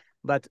speech.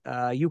 But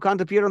you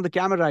can't appear on the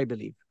camera, I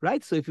believe,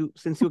 right? So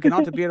since you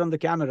cannot appear on the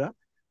camera,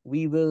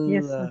 we will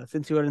Yes, sir.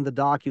 since you are in the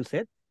dark, you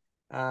said,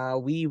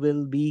 we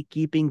will be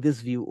keeping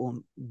this view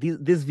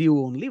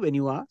only when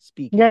you are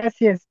speaking.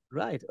 Yes, yes.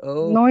 Right.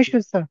 No Okay.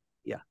 issues, sir.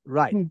 Yeah,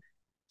 right. Hmm.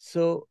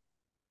 So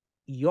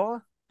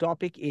your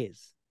topic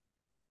is,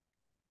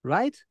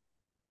 right?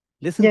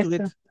 Listen Yes, to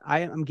sir. it. I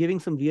am giving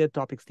some weird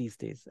topics these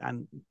days,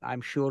 and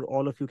I'm sure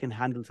all of you can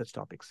handle such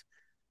topics.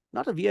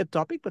 Not a weird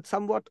topic, but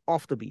somewhat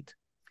off the beat,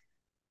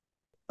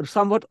 or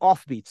somewhat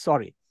offbeat.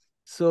 Sorry.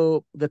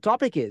 So the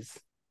topic is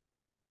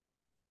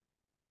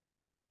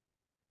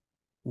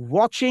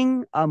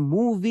watching a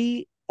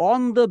movie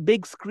on the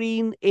big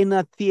screen in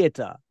a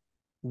theater.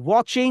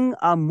 Watching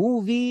a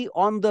movie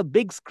on the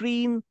big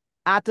screen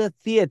at a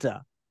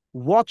theater.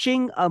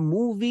 Watching a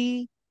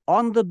movie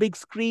on the big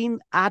screen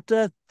at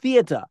a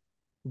theater.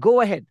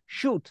 Go ahead,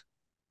 shoot.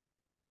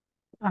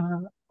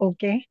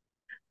 Okay.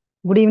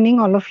 Good evening,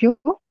 all of you.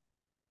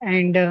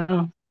 And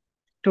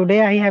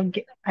today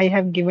I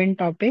have given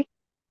topic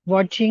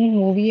watching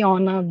movie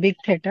on a big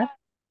theater.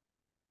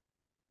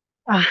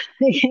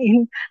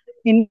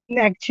 In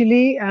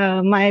actually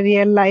my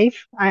real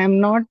life, I am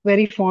not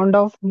very fond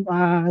of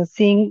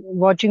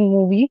watching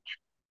movie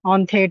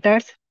on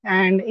theaters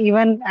and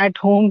even at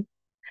home.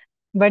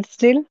 But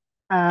still,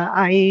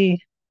 I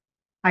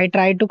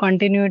try to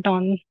continue it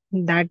on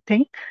that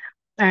thing.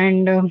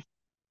 And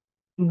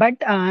but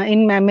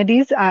in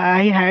memories,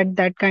 I had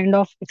that kind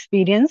of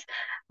experience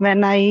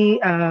when I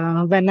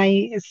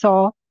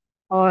saw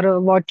or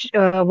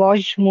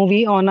watched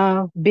movie on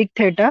a big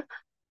theater.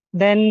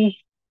 Then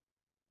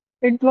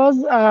it was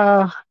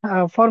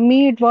for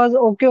me it was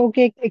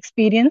okay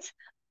experience.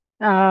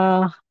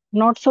 Uh,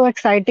 Not so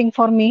exciting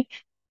for me,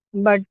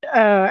 but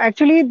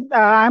actually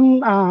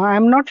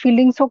I'm not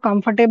feeling so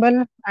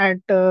comfortable at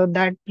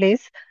that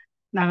place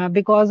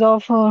because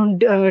of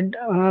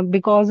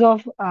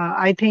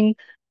I think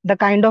the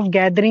kind of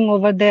gathering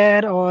over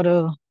there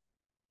or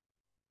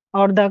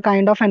the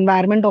kind of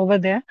environment over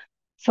there.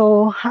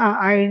 So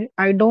I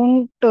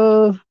don't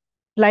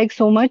like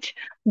so much,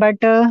 but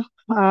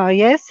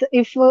yes,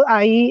 if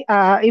I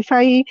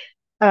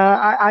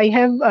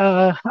have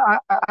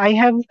I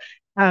have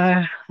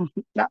uh,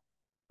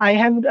 I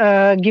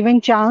have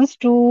given chance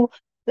to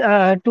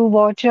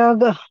watch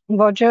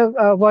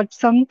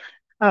some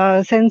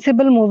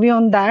sensible movie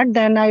on that,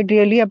 then I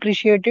really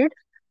appreciate it.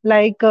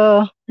 Like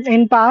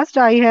in past,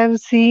 I have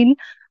seen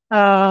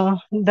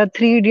the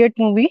Three Idiot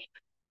movie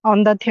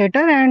on the theater,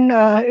 and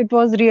it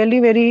was really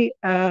very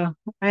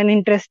an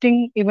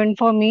interesting event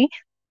for me,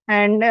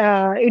 and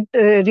it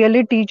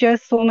really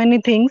teaches so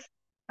many things,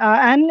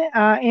 and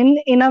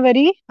in a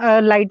very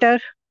lighter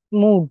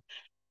mood,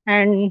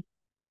 and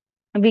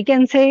we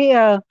can say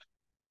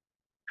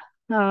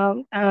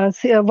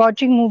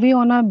watching movie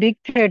on a big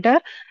theater,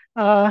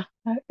 uh,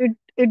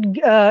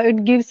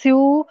 it gives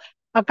you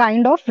a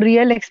kind of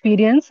real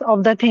experience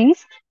of the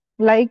things,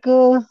 like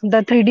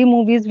the 3D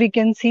movies we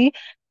can see,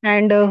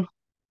 and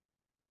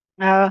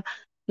uh,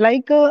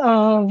 like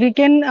we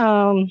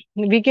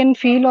can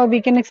feel or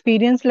we can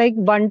experience like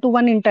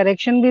one-to-one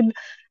interaction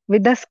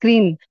with the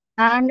screen,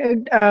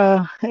 and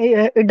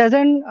it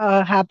doesn't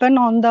happen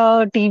on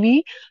the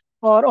TV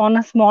or on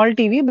a small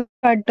TV,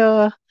 but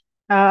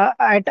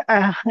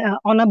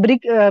on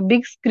a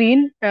big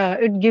screen,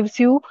 it gives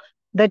you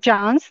the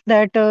chance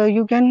that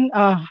you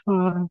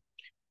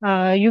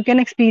can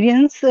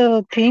experience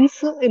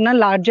things in a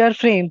larger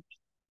frame.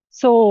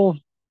 So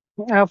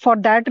for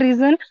that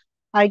reason,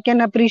 I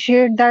can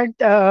appreciate that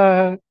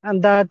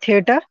the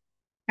theater,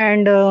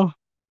 and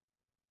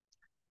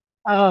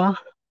uh,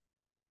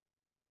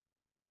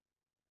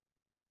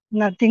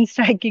 nothing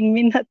striking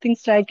me, nothing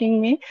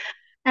striking me.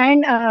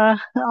 And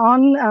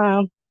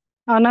on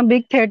a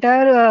big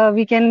theater,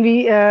 we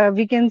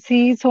can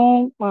see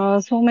so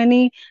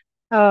many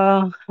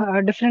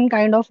different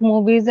kind of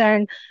movies,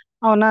 and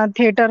on a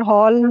theater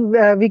hall,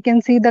 we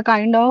can see the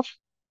kind of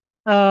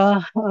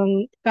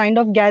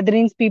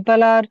gatherings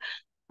people are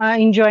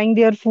enjoying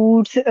their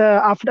foods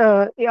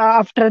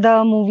after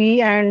the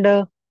movie,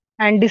 and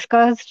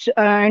discuss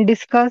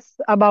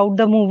about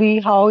the movie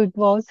how it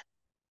was,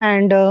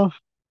 and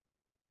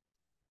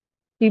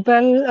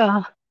people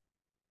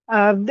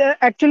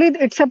actually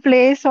it's a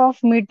place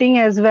of meeting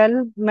as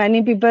well.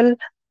 Many people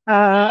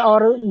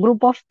or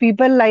group of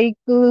people like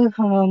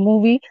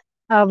watching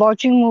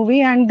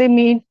movie, and they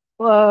meet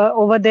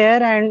over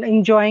there and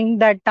enjoying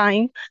that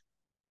time,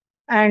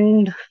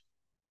 and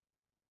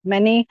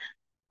many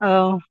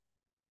uh,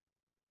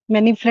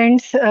 many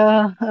friends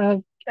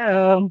can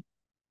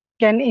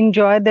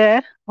enjoy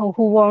there who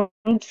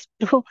wants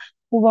to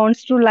who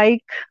wants to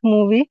like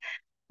movie,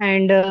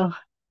 and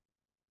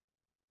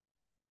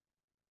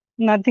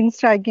nothing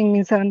striking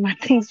me, sir.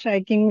 Nothing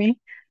striking me.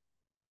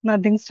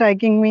 Nothing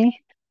striking me.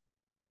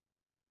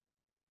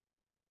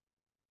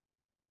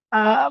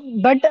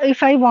 But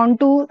if I want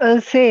to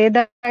say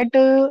that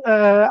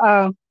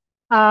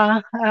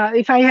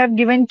if I have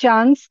given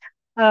chance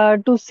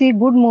to see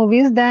good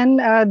movies, then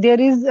there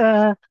is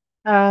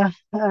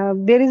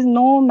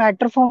no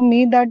matter for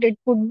me that it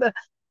could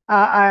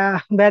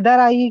whether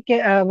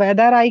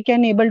I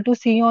can able to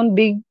see on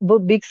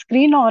big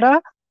screen or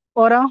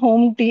a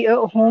home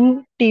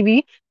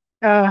TV.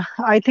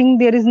 I think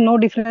there is no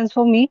difference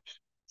for me,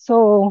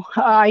 so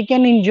I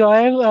can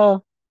enjoy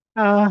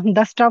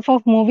the stuff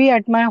of movie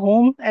at my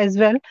home as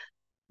well.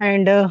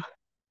 And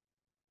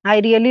I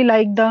really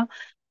like the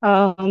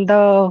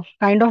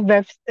kind of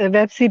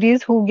web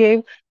series who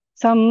gave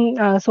some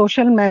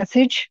social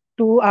message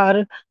to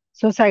our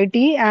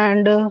society,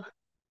 and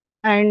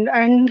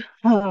in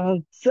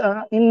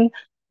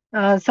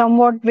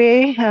somewhat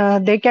way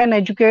they can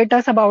educate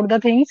us about the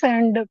things,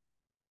 and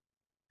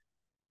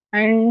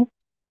and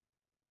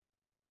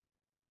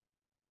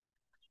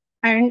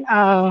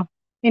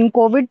in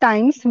COVID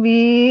times,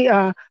 we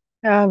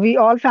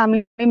all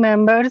family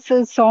members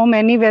saw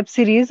many web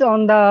series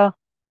on our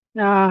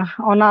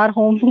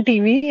home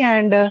TV,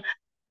 and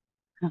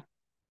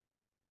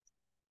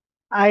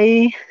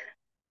I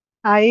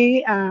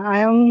I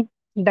am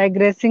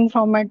digressing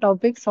from my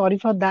topic. Sorry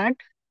for that,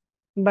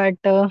 but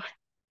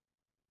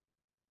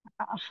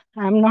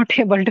I'm not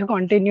able to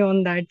continue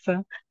on that,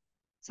 sir.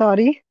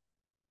 Sorry,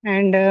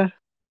 and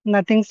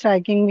nothing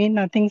striking me.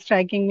 Nothing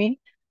striking me.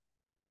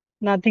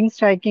 Nothing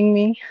striking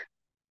me.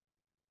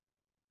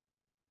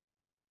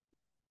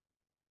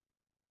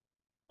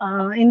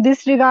 In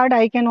this regard,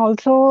 I can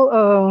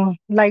also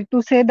like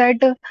to say that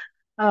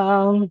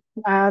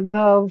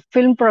the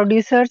film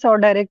producers or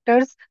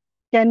directors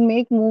can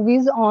make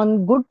movies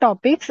on good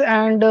topics,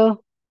 and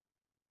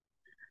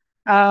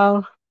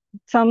uh,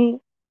 some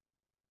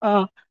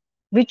uh,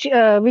 which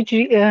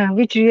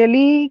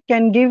really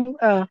can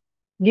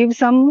give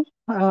some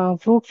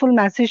fruitful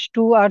message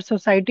to our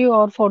society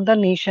or for the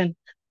nation,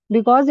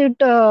 because it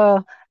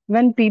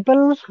when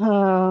people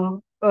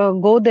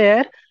go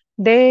there,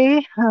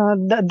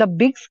 the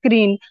big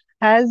screen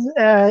has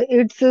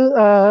its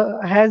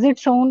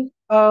own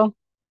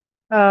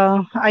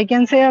I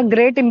can say a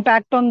great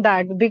impact on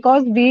that,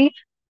 because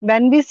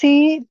when we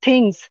see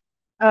things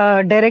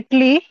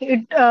directly,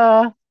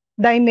 the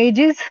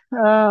images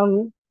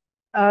um,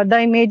 the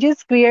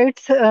images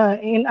creates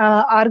in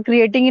are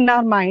creating in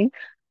our mind.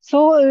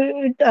 So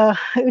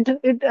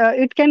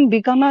it can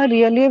become a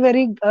really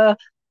very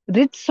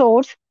rich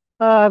source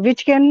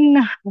which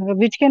can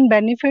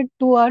benefit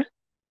to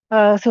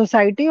our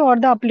society or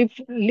the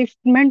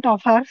upliftment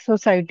of our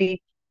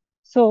society.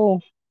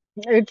 So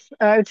it's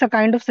a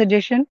kind of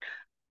suggestion,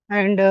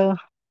 and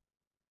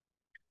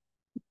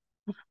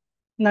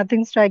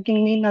nothing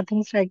striking me.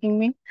 Nothing striking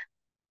me.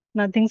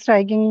 Nothing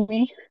striking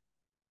me.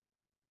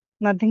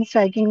 Nothing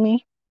striking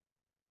me.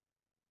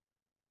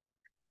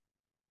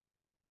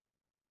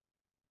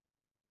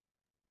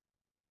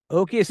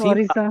 Okay,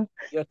 Sorry, Seema, sir.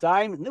 your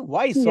time. No,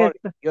 why Yes, sorry?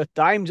 sir. Your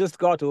time just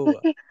got over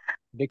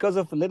because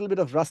of a little bit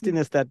of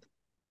rustiness that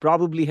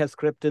probably has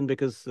crept in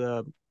because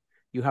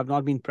you have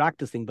not been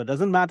practicing. But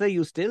doesn't matter.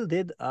 You still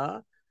did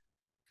a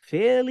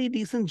fairly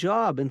decent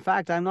job. In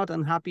fact, I'm not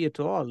unhappy at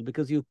all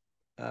because you,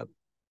 uh,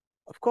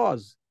 of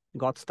course,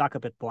 got stuck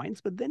up at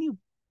points, but then you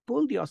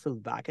pulled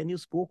yourself back and you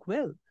spoke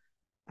well.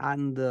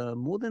 And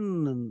more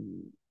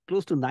than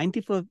close to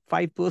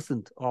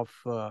 95% of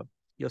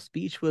your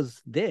speech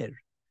was there.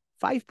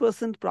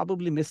 5%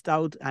 probably missed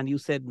out, and you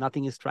said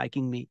nothing is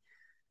striking me.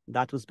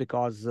 That was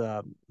because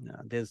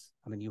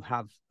you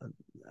have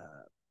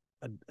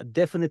a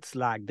definite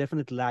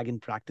lag in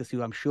practice.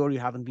 I'm sure you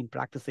haven't been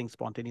practicing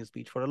spontaneous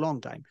speech for a long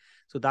time.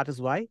 So that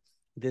is why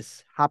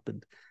this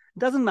happened.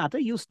 Doesn't matter.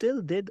 You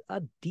still did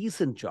a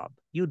decent job.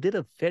 You did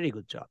a very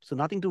good job. So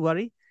nothing to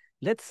worry.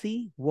 Let's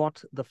see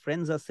what the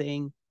friends are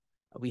saying.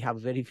 We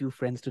have very few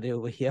friends today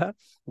over here.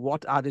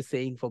 What are they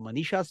saying for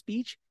Manisha's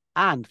speech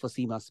and for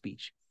Seema's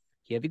speech?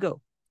 Here we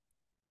go.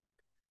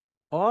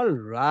 All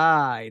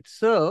right.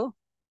 So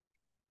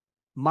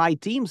my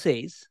team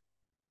says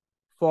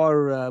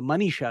for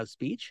Manisha's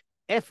speech,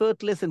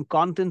 effortless and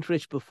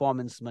content-rich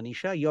performance,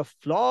 Manisha. Your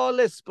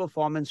flawless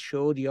performance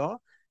showed your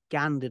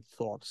candid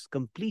thoughts.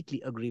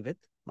 Completely agree with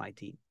my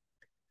team.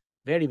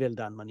 Very well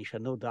done, Manisha,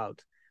 no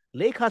doubt.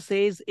 Lekha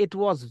says it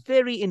was a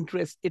very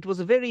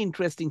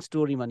interesting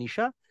story,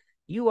 Manisha.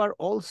 You are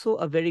also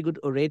a very good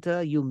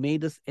orator. You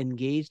made us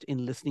engaged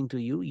in listening to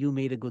you. You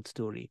made a good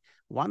story.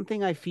 One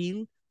thing I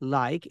feel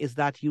like is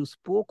that you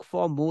spoke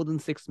for more than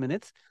 6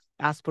 minutes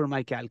as per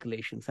my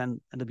calculations, and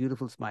a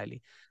beautiful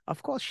smiley.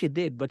 Of course she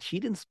did, but she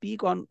didn't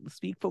speak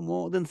for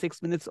more than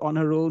 6 minutes on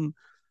her own.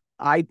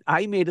 I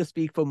made her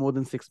speak for more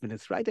than 6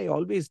 minutes, right? I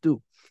always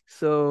do.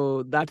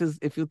 So that is,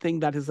 if you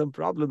think that is some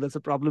problem, that's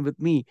a problem with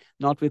me,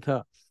 not with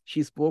her.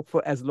 She spoke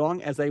for as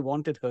long as I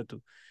wanted her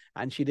to,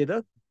 and she did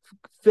a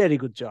Very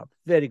good job.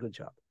 Very good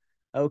job.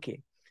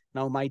 Okay.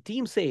 Now, my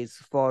team says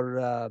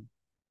for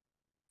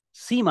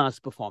Seema's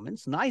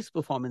performance, nice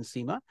performance,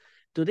 Seema.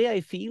 Today,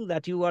 I feel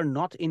that you are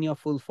not in your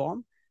full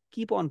form.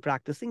 Keep on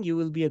practicing. You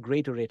will be a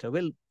great orator.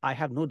 Well, I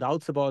have no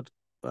doubts about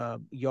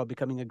your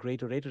becoming a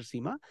great orator,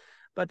 Seema.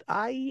 But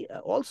I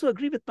also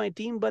agree with my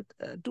team, but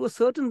to a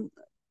certain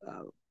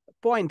uh,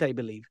 point, I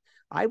believe.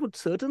 I would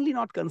certainly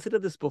not consider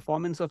this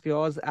performance of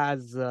yours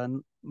as a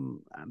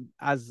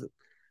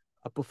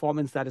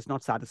performance that is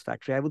not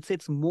satisfactory. I would say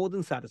it's more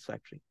than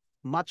satisfactory.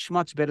 Much,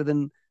 much better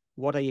than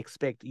what I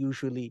expect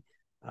usually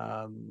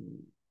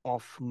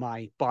of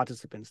my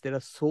participants. There are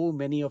so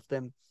many of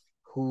them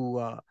who,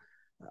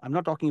 I'm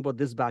not talking about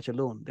this batch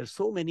alone. There's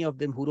so many of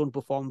them who don't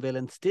perform well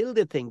and still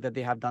they think that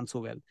they have done so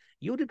well.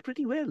 You did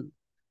pretty well.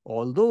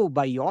 Although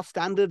by your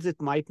standards,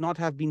 it might not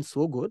have been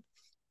so good,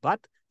 but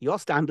your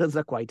standards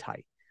are quite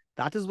high.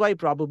 That is why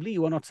probably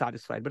you are not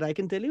satisfied. But I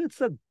can tell you it's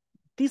a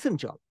decent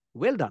job.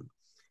 Well done.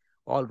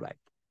 All right.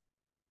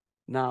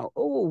 Now,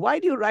 oh, why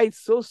do you write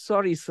so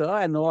sorry,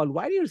 sir, and all?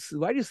 Why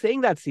are you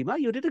saying that, Seema?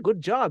 You did a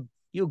good job.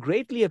 You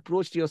greatly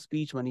approached your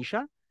speech,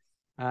 Manisha.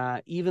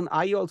 Even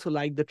I also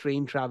like the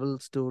train travel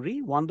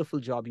story. Wonderful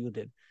job you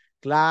did.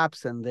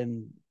 Claps and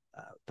then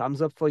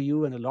thumbs up for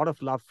you and a lot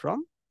of love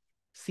from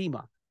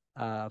Seema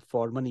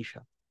for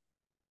Manisha.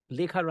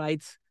 Lekha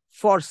writes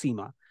for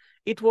Seema.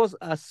 It was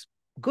a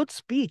good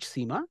speech,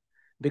 Seema,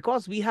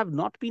 because we have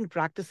not been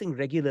practicing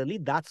regularly.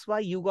 That's why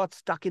you got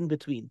stuck in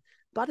between.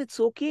 But it's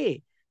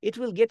okay. It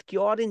will get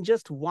cured in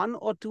just 1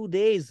 or 2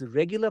 days.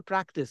 Regular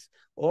practice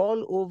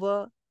all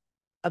over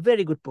a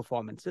very good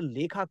performance. So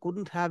Lekha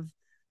couldn't have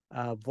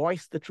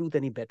voiced the truth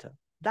any better.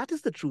 That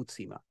is the truth,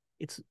 Seema.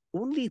 It's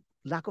only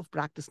lack of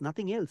practice,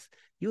 nothing else.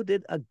 You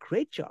did a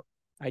great job.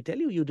 I tell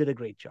you, you did a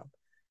great job.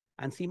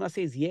 And Seema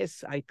says,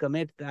 yes, I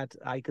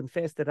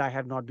confess that I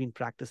have not been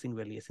practicing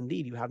well. Yes,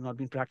 indeed, you have not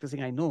been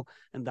practicing, I know.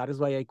 And that is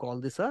why I call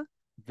this a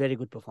very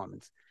good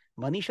performance.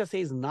 Manisha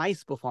says,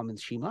 nice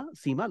performance,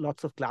 Seema,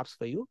 lots of claps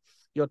for you.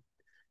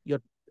 Your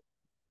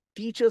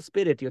teacher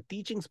spirit, your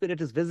teaching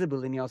spirit is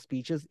visible in your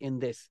speeches in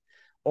this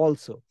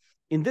also.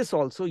 In this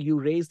also, you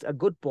raised a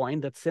good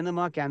point that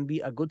cinema can be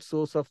a good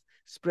source of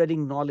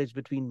spreading knowledge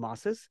between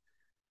masses.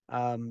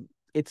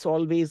 It's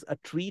always a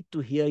treat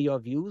to hear your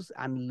views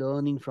and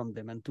learning from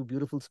them. And 2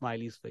 beautiful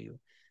smileys for you.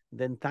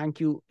 Then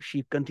thank you.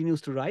 She continues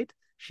to write.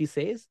 She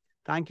says,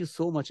 thank you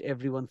so much,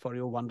 everyone, for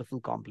your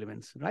wonderful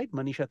compliments. Right?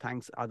 Manisha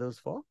thanks others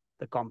for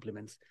the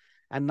compliments.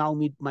 And now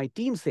my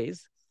team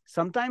says,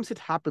 sometimes it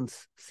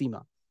happens,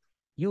 Seema.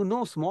 You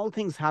know, small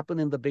things happen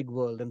in the big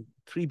world, and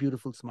 3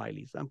 beautiful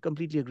smileys. I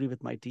completely agree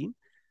with my team.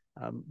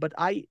 But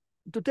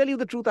to tell you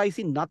the truth, I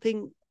see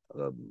nothing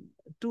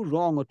too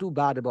wrong or too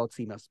bad about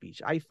Seema's speech.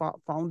 I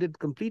found it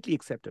completely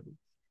acceptable.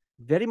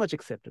 Very much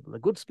acceptable. A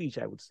good speech,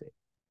 I would say.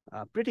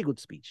 Pretty good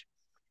speech.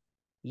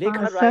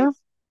 Lekha Sir,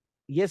 writes,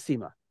 yes,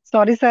 Seema.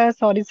 sorry,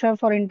 sir,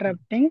 for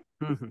interrupting.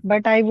 Mhm.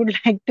 But I would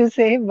like to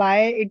say why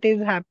it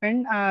is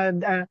happened.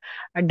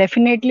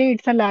 Definitely,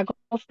 it's a lack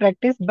of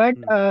practice. But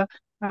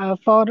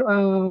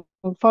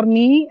for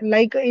me,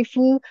 like if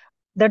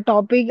the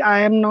topic I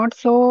am not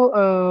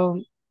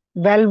so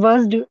well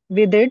versed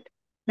with it,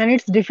 then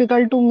it's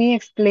difficult to me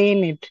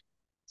explain it.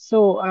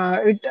 So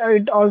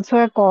it also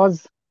a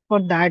cause for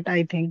that,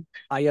 I think.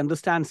 I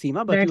understand,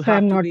 Seema, but you That's why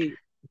have I'm to not. be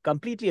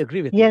completely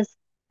agree with you. Yes,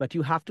 But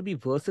you have to be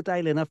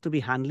versatile enough to be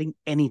handling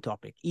any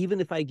topic.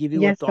 Even if I give you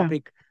a yes, sir.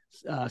 topic,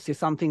 say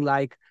something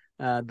like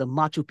the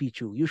Machu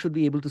Picchu, you should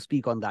be able to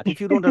speak on that.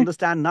 If you don't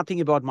understand nothing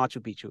about Machu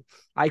Picchu,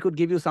 I could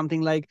give you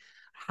something like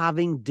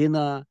having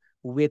dinner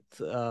with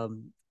a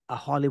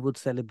Hollywood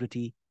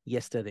celebrity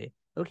yesterday.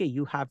 Okay,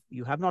 you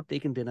have not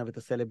taken dinner with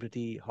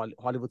a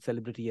Hollywood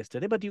celebrity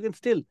yesterday, but you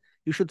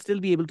should still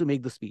be able to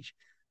make the speech.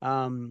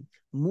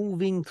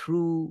 Moving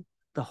through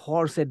the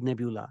Horsehead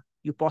Nebula.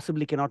 You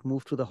possibly cannot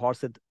move through the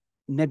Horsehead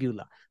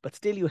Nebula, but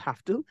still you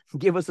have to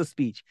give us a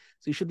speech.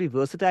 So you should be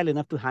versatile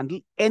enough to handle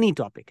any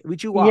topic,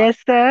 which you are. Yes,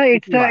 sir.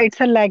 Which you are. It's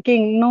a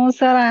lacking. No,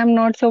 sir, I am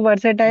not so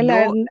versatile,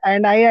 No,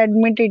 and I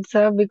admit it,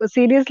 sir. Because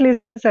seriously,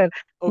 sir,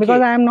 because I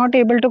okay. am not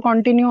able to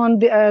continue on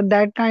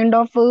that kind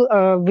of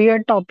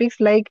weird topics.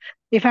 Like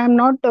if I am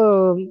not,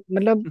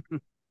 matlab,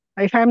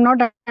 if I am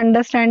not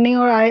understanding,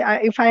 or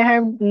if I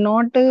have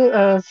not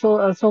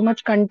so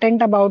much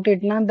content about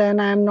it, na, then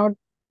I am not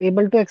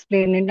able to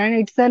explain it, and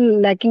it's a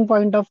lacking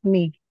point of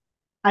me.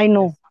 I Well,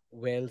 know.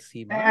 well,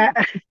 Seema,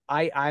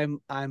 Uh,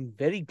 I'm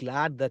very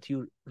glad that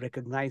you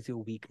recognize your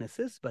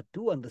weaknesses, but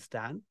do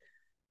understand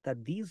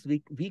that these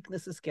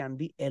weaknesses can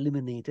be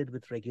eliminated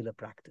with regular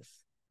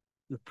practice.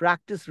 You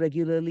practice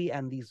regularly,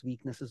 and these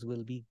weaknesses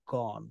will be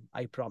gone.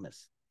 I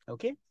promise.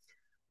 Okay.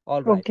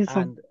 All right. okay, sir.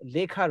 And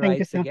Lekha Thank you,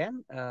 writes sir.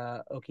 again.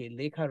 Okay.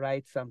 Lekha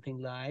writes something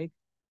like,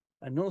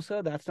 no,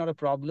 sir, that's not a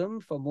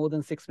problem for more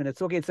than 6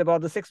 minutes. Okay. It's about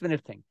the 6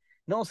 minute thing.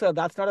 No, sir,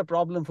 that's not a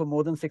problem for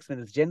more than 6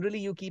 minutes. Generally,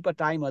 you keep a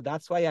timer.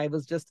 That's why I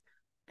was just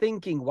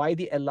thinking why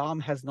the alarm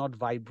has not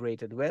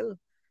vibrated. Well,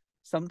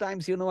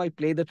 sometimes, I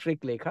play the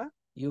trick, Lekha.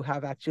 You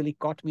have actually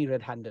caught me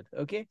red handed.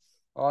 Okay.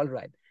 All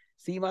right.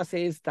 Seema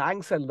says,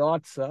 thanks a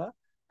lot, sir.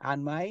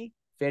 and my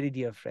very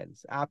dear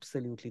friends.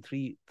 Absolutely,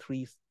 three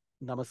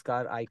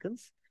namaskar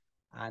icons,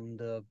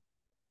 and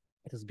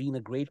it has been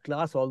a great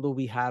class. Although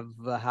we have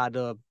had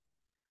a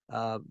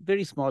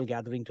very small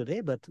gathering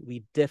today, but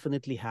we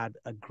definitely had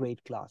a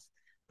great class,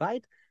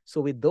 right?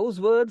 So, with those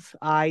words,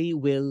 I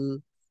will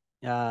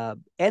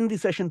end the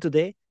session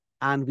today,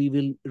 and we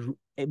will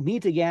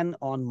meet again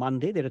on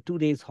Monday. There are 2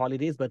 days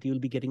holidays, but you'll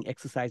be getting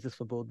exercises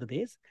for both the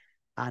days.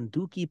 And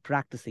do keep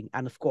practicing.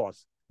 And of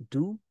course,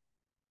 do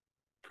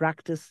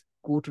practice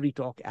coterie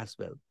talk as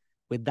well.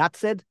 With that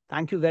said,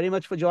 thank you very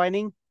much for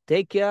joining.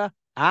 Take care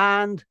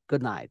and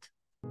good night.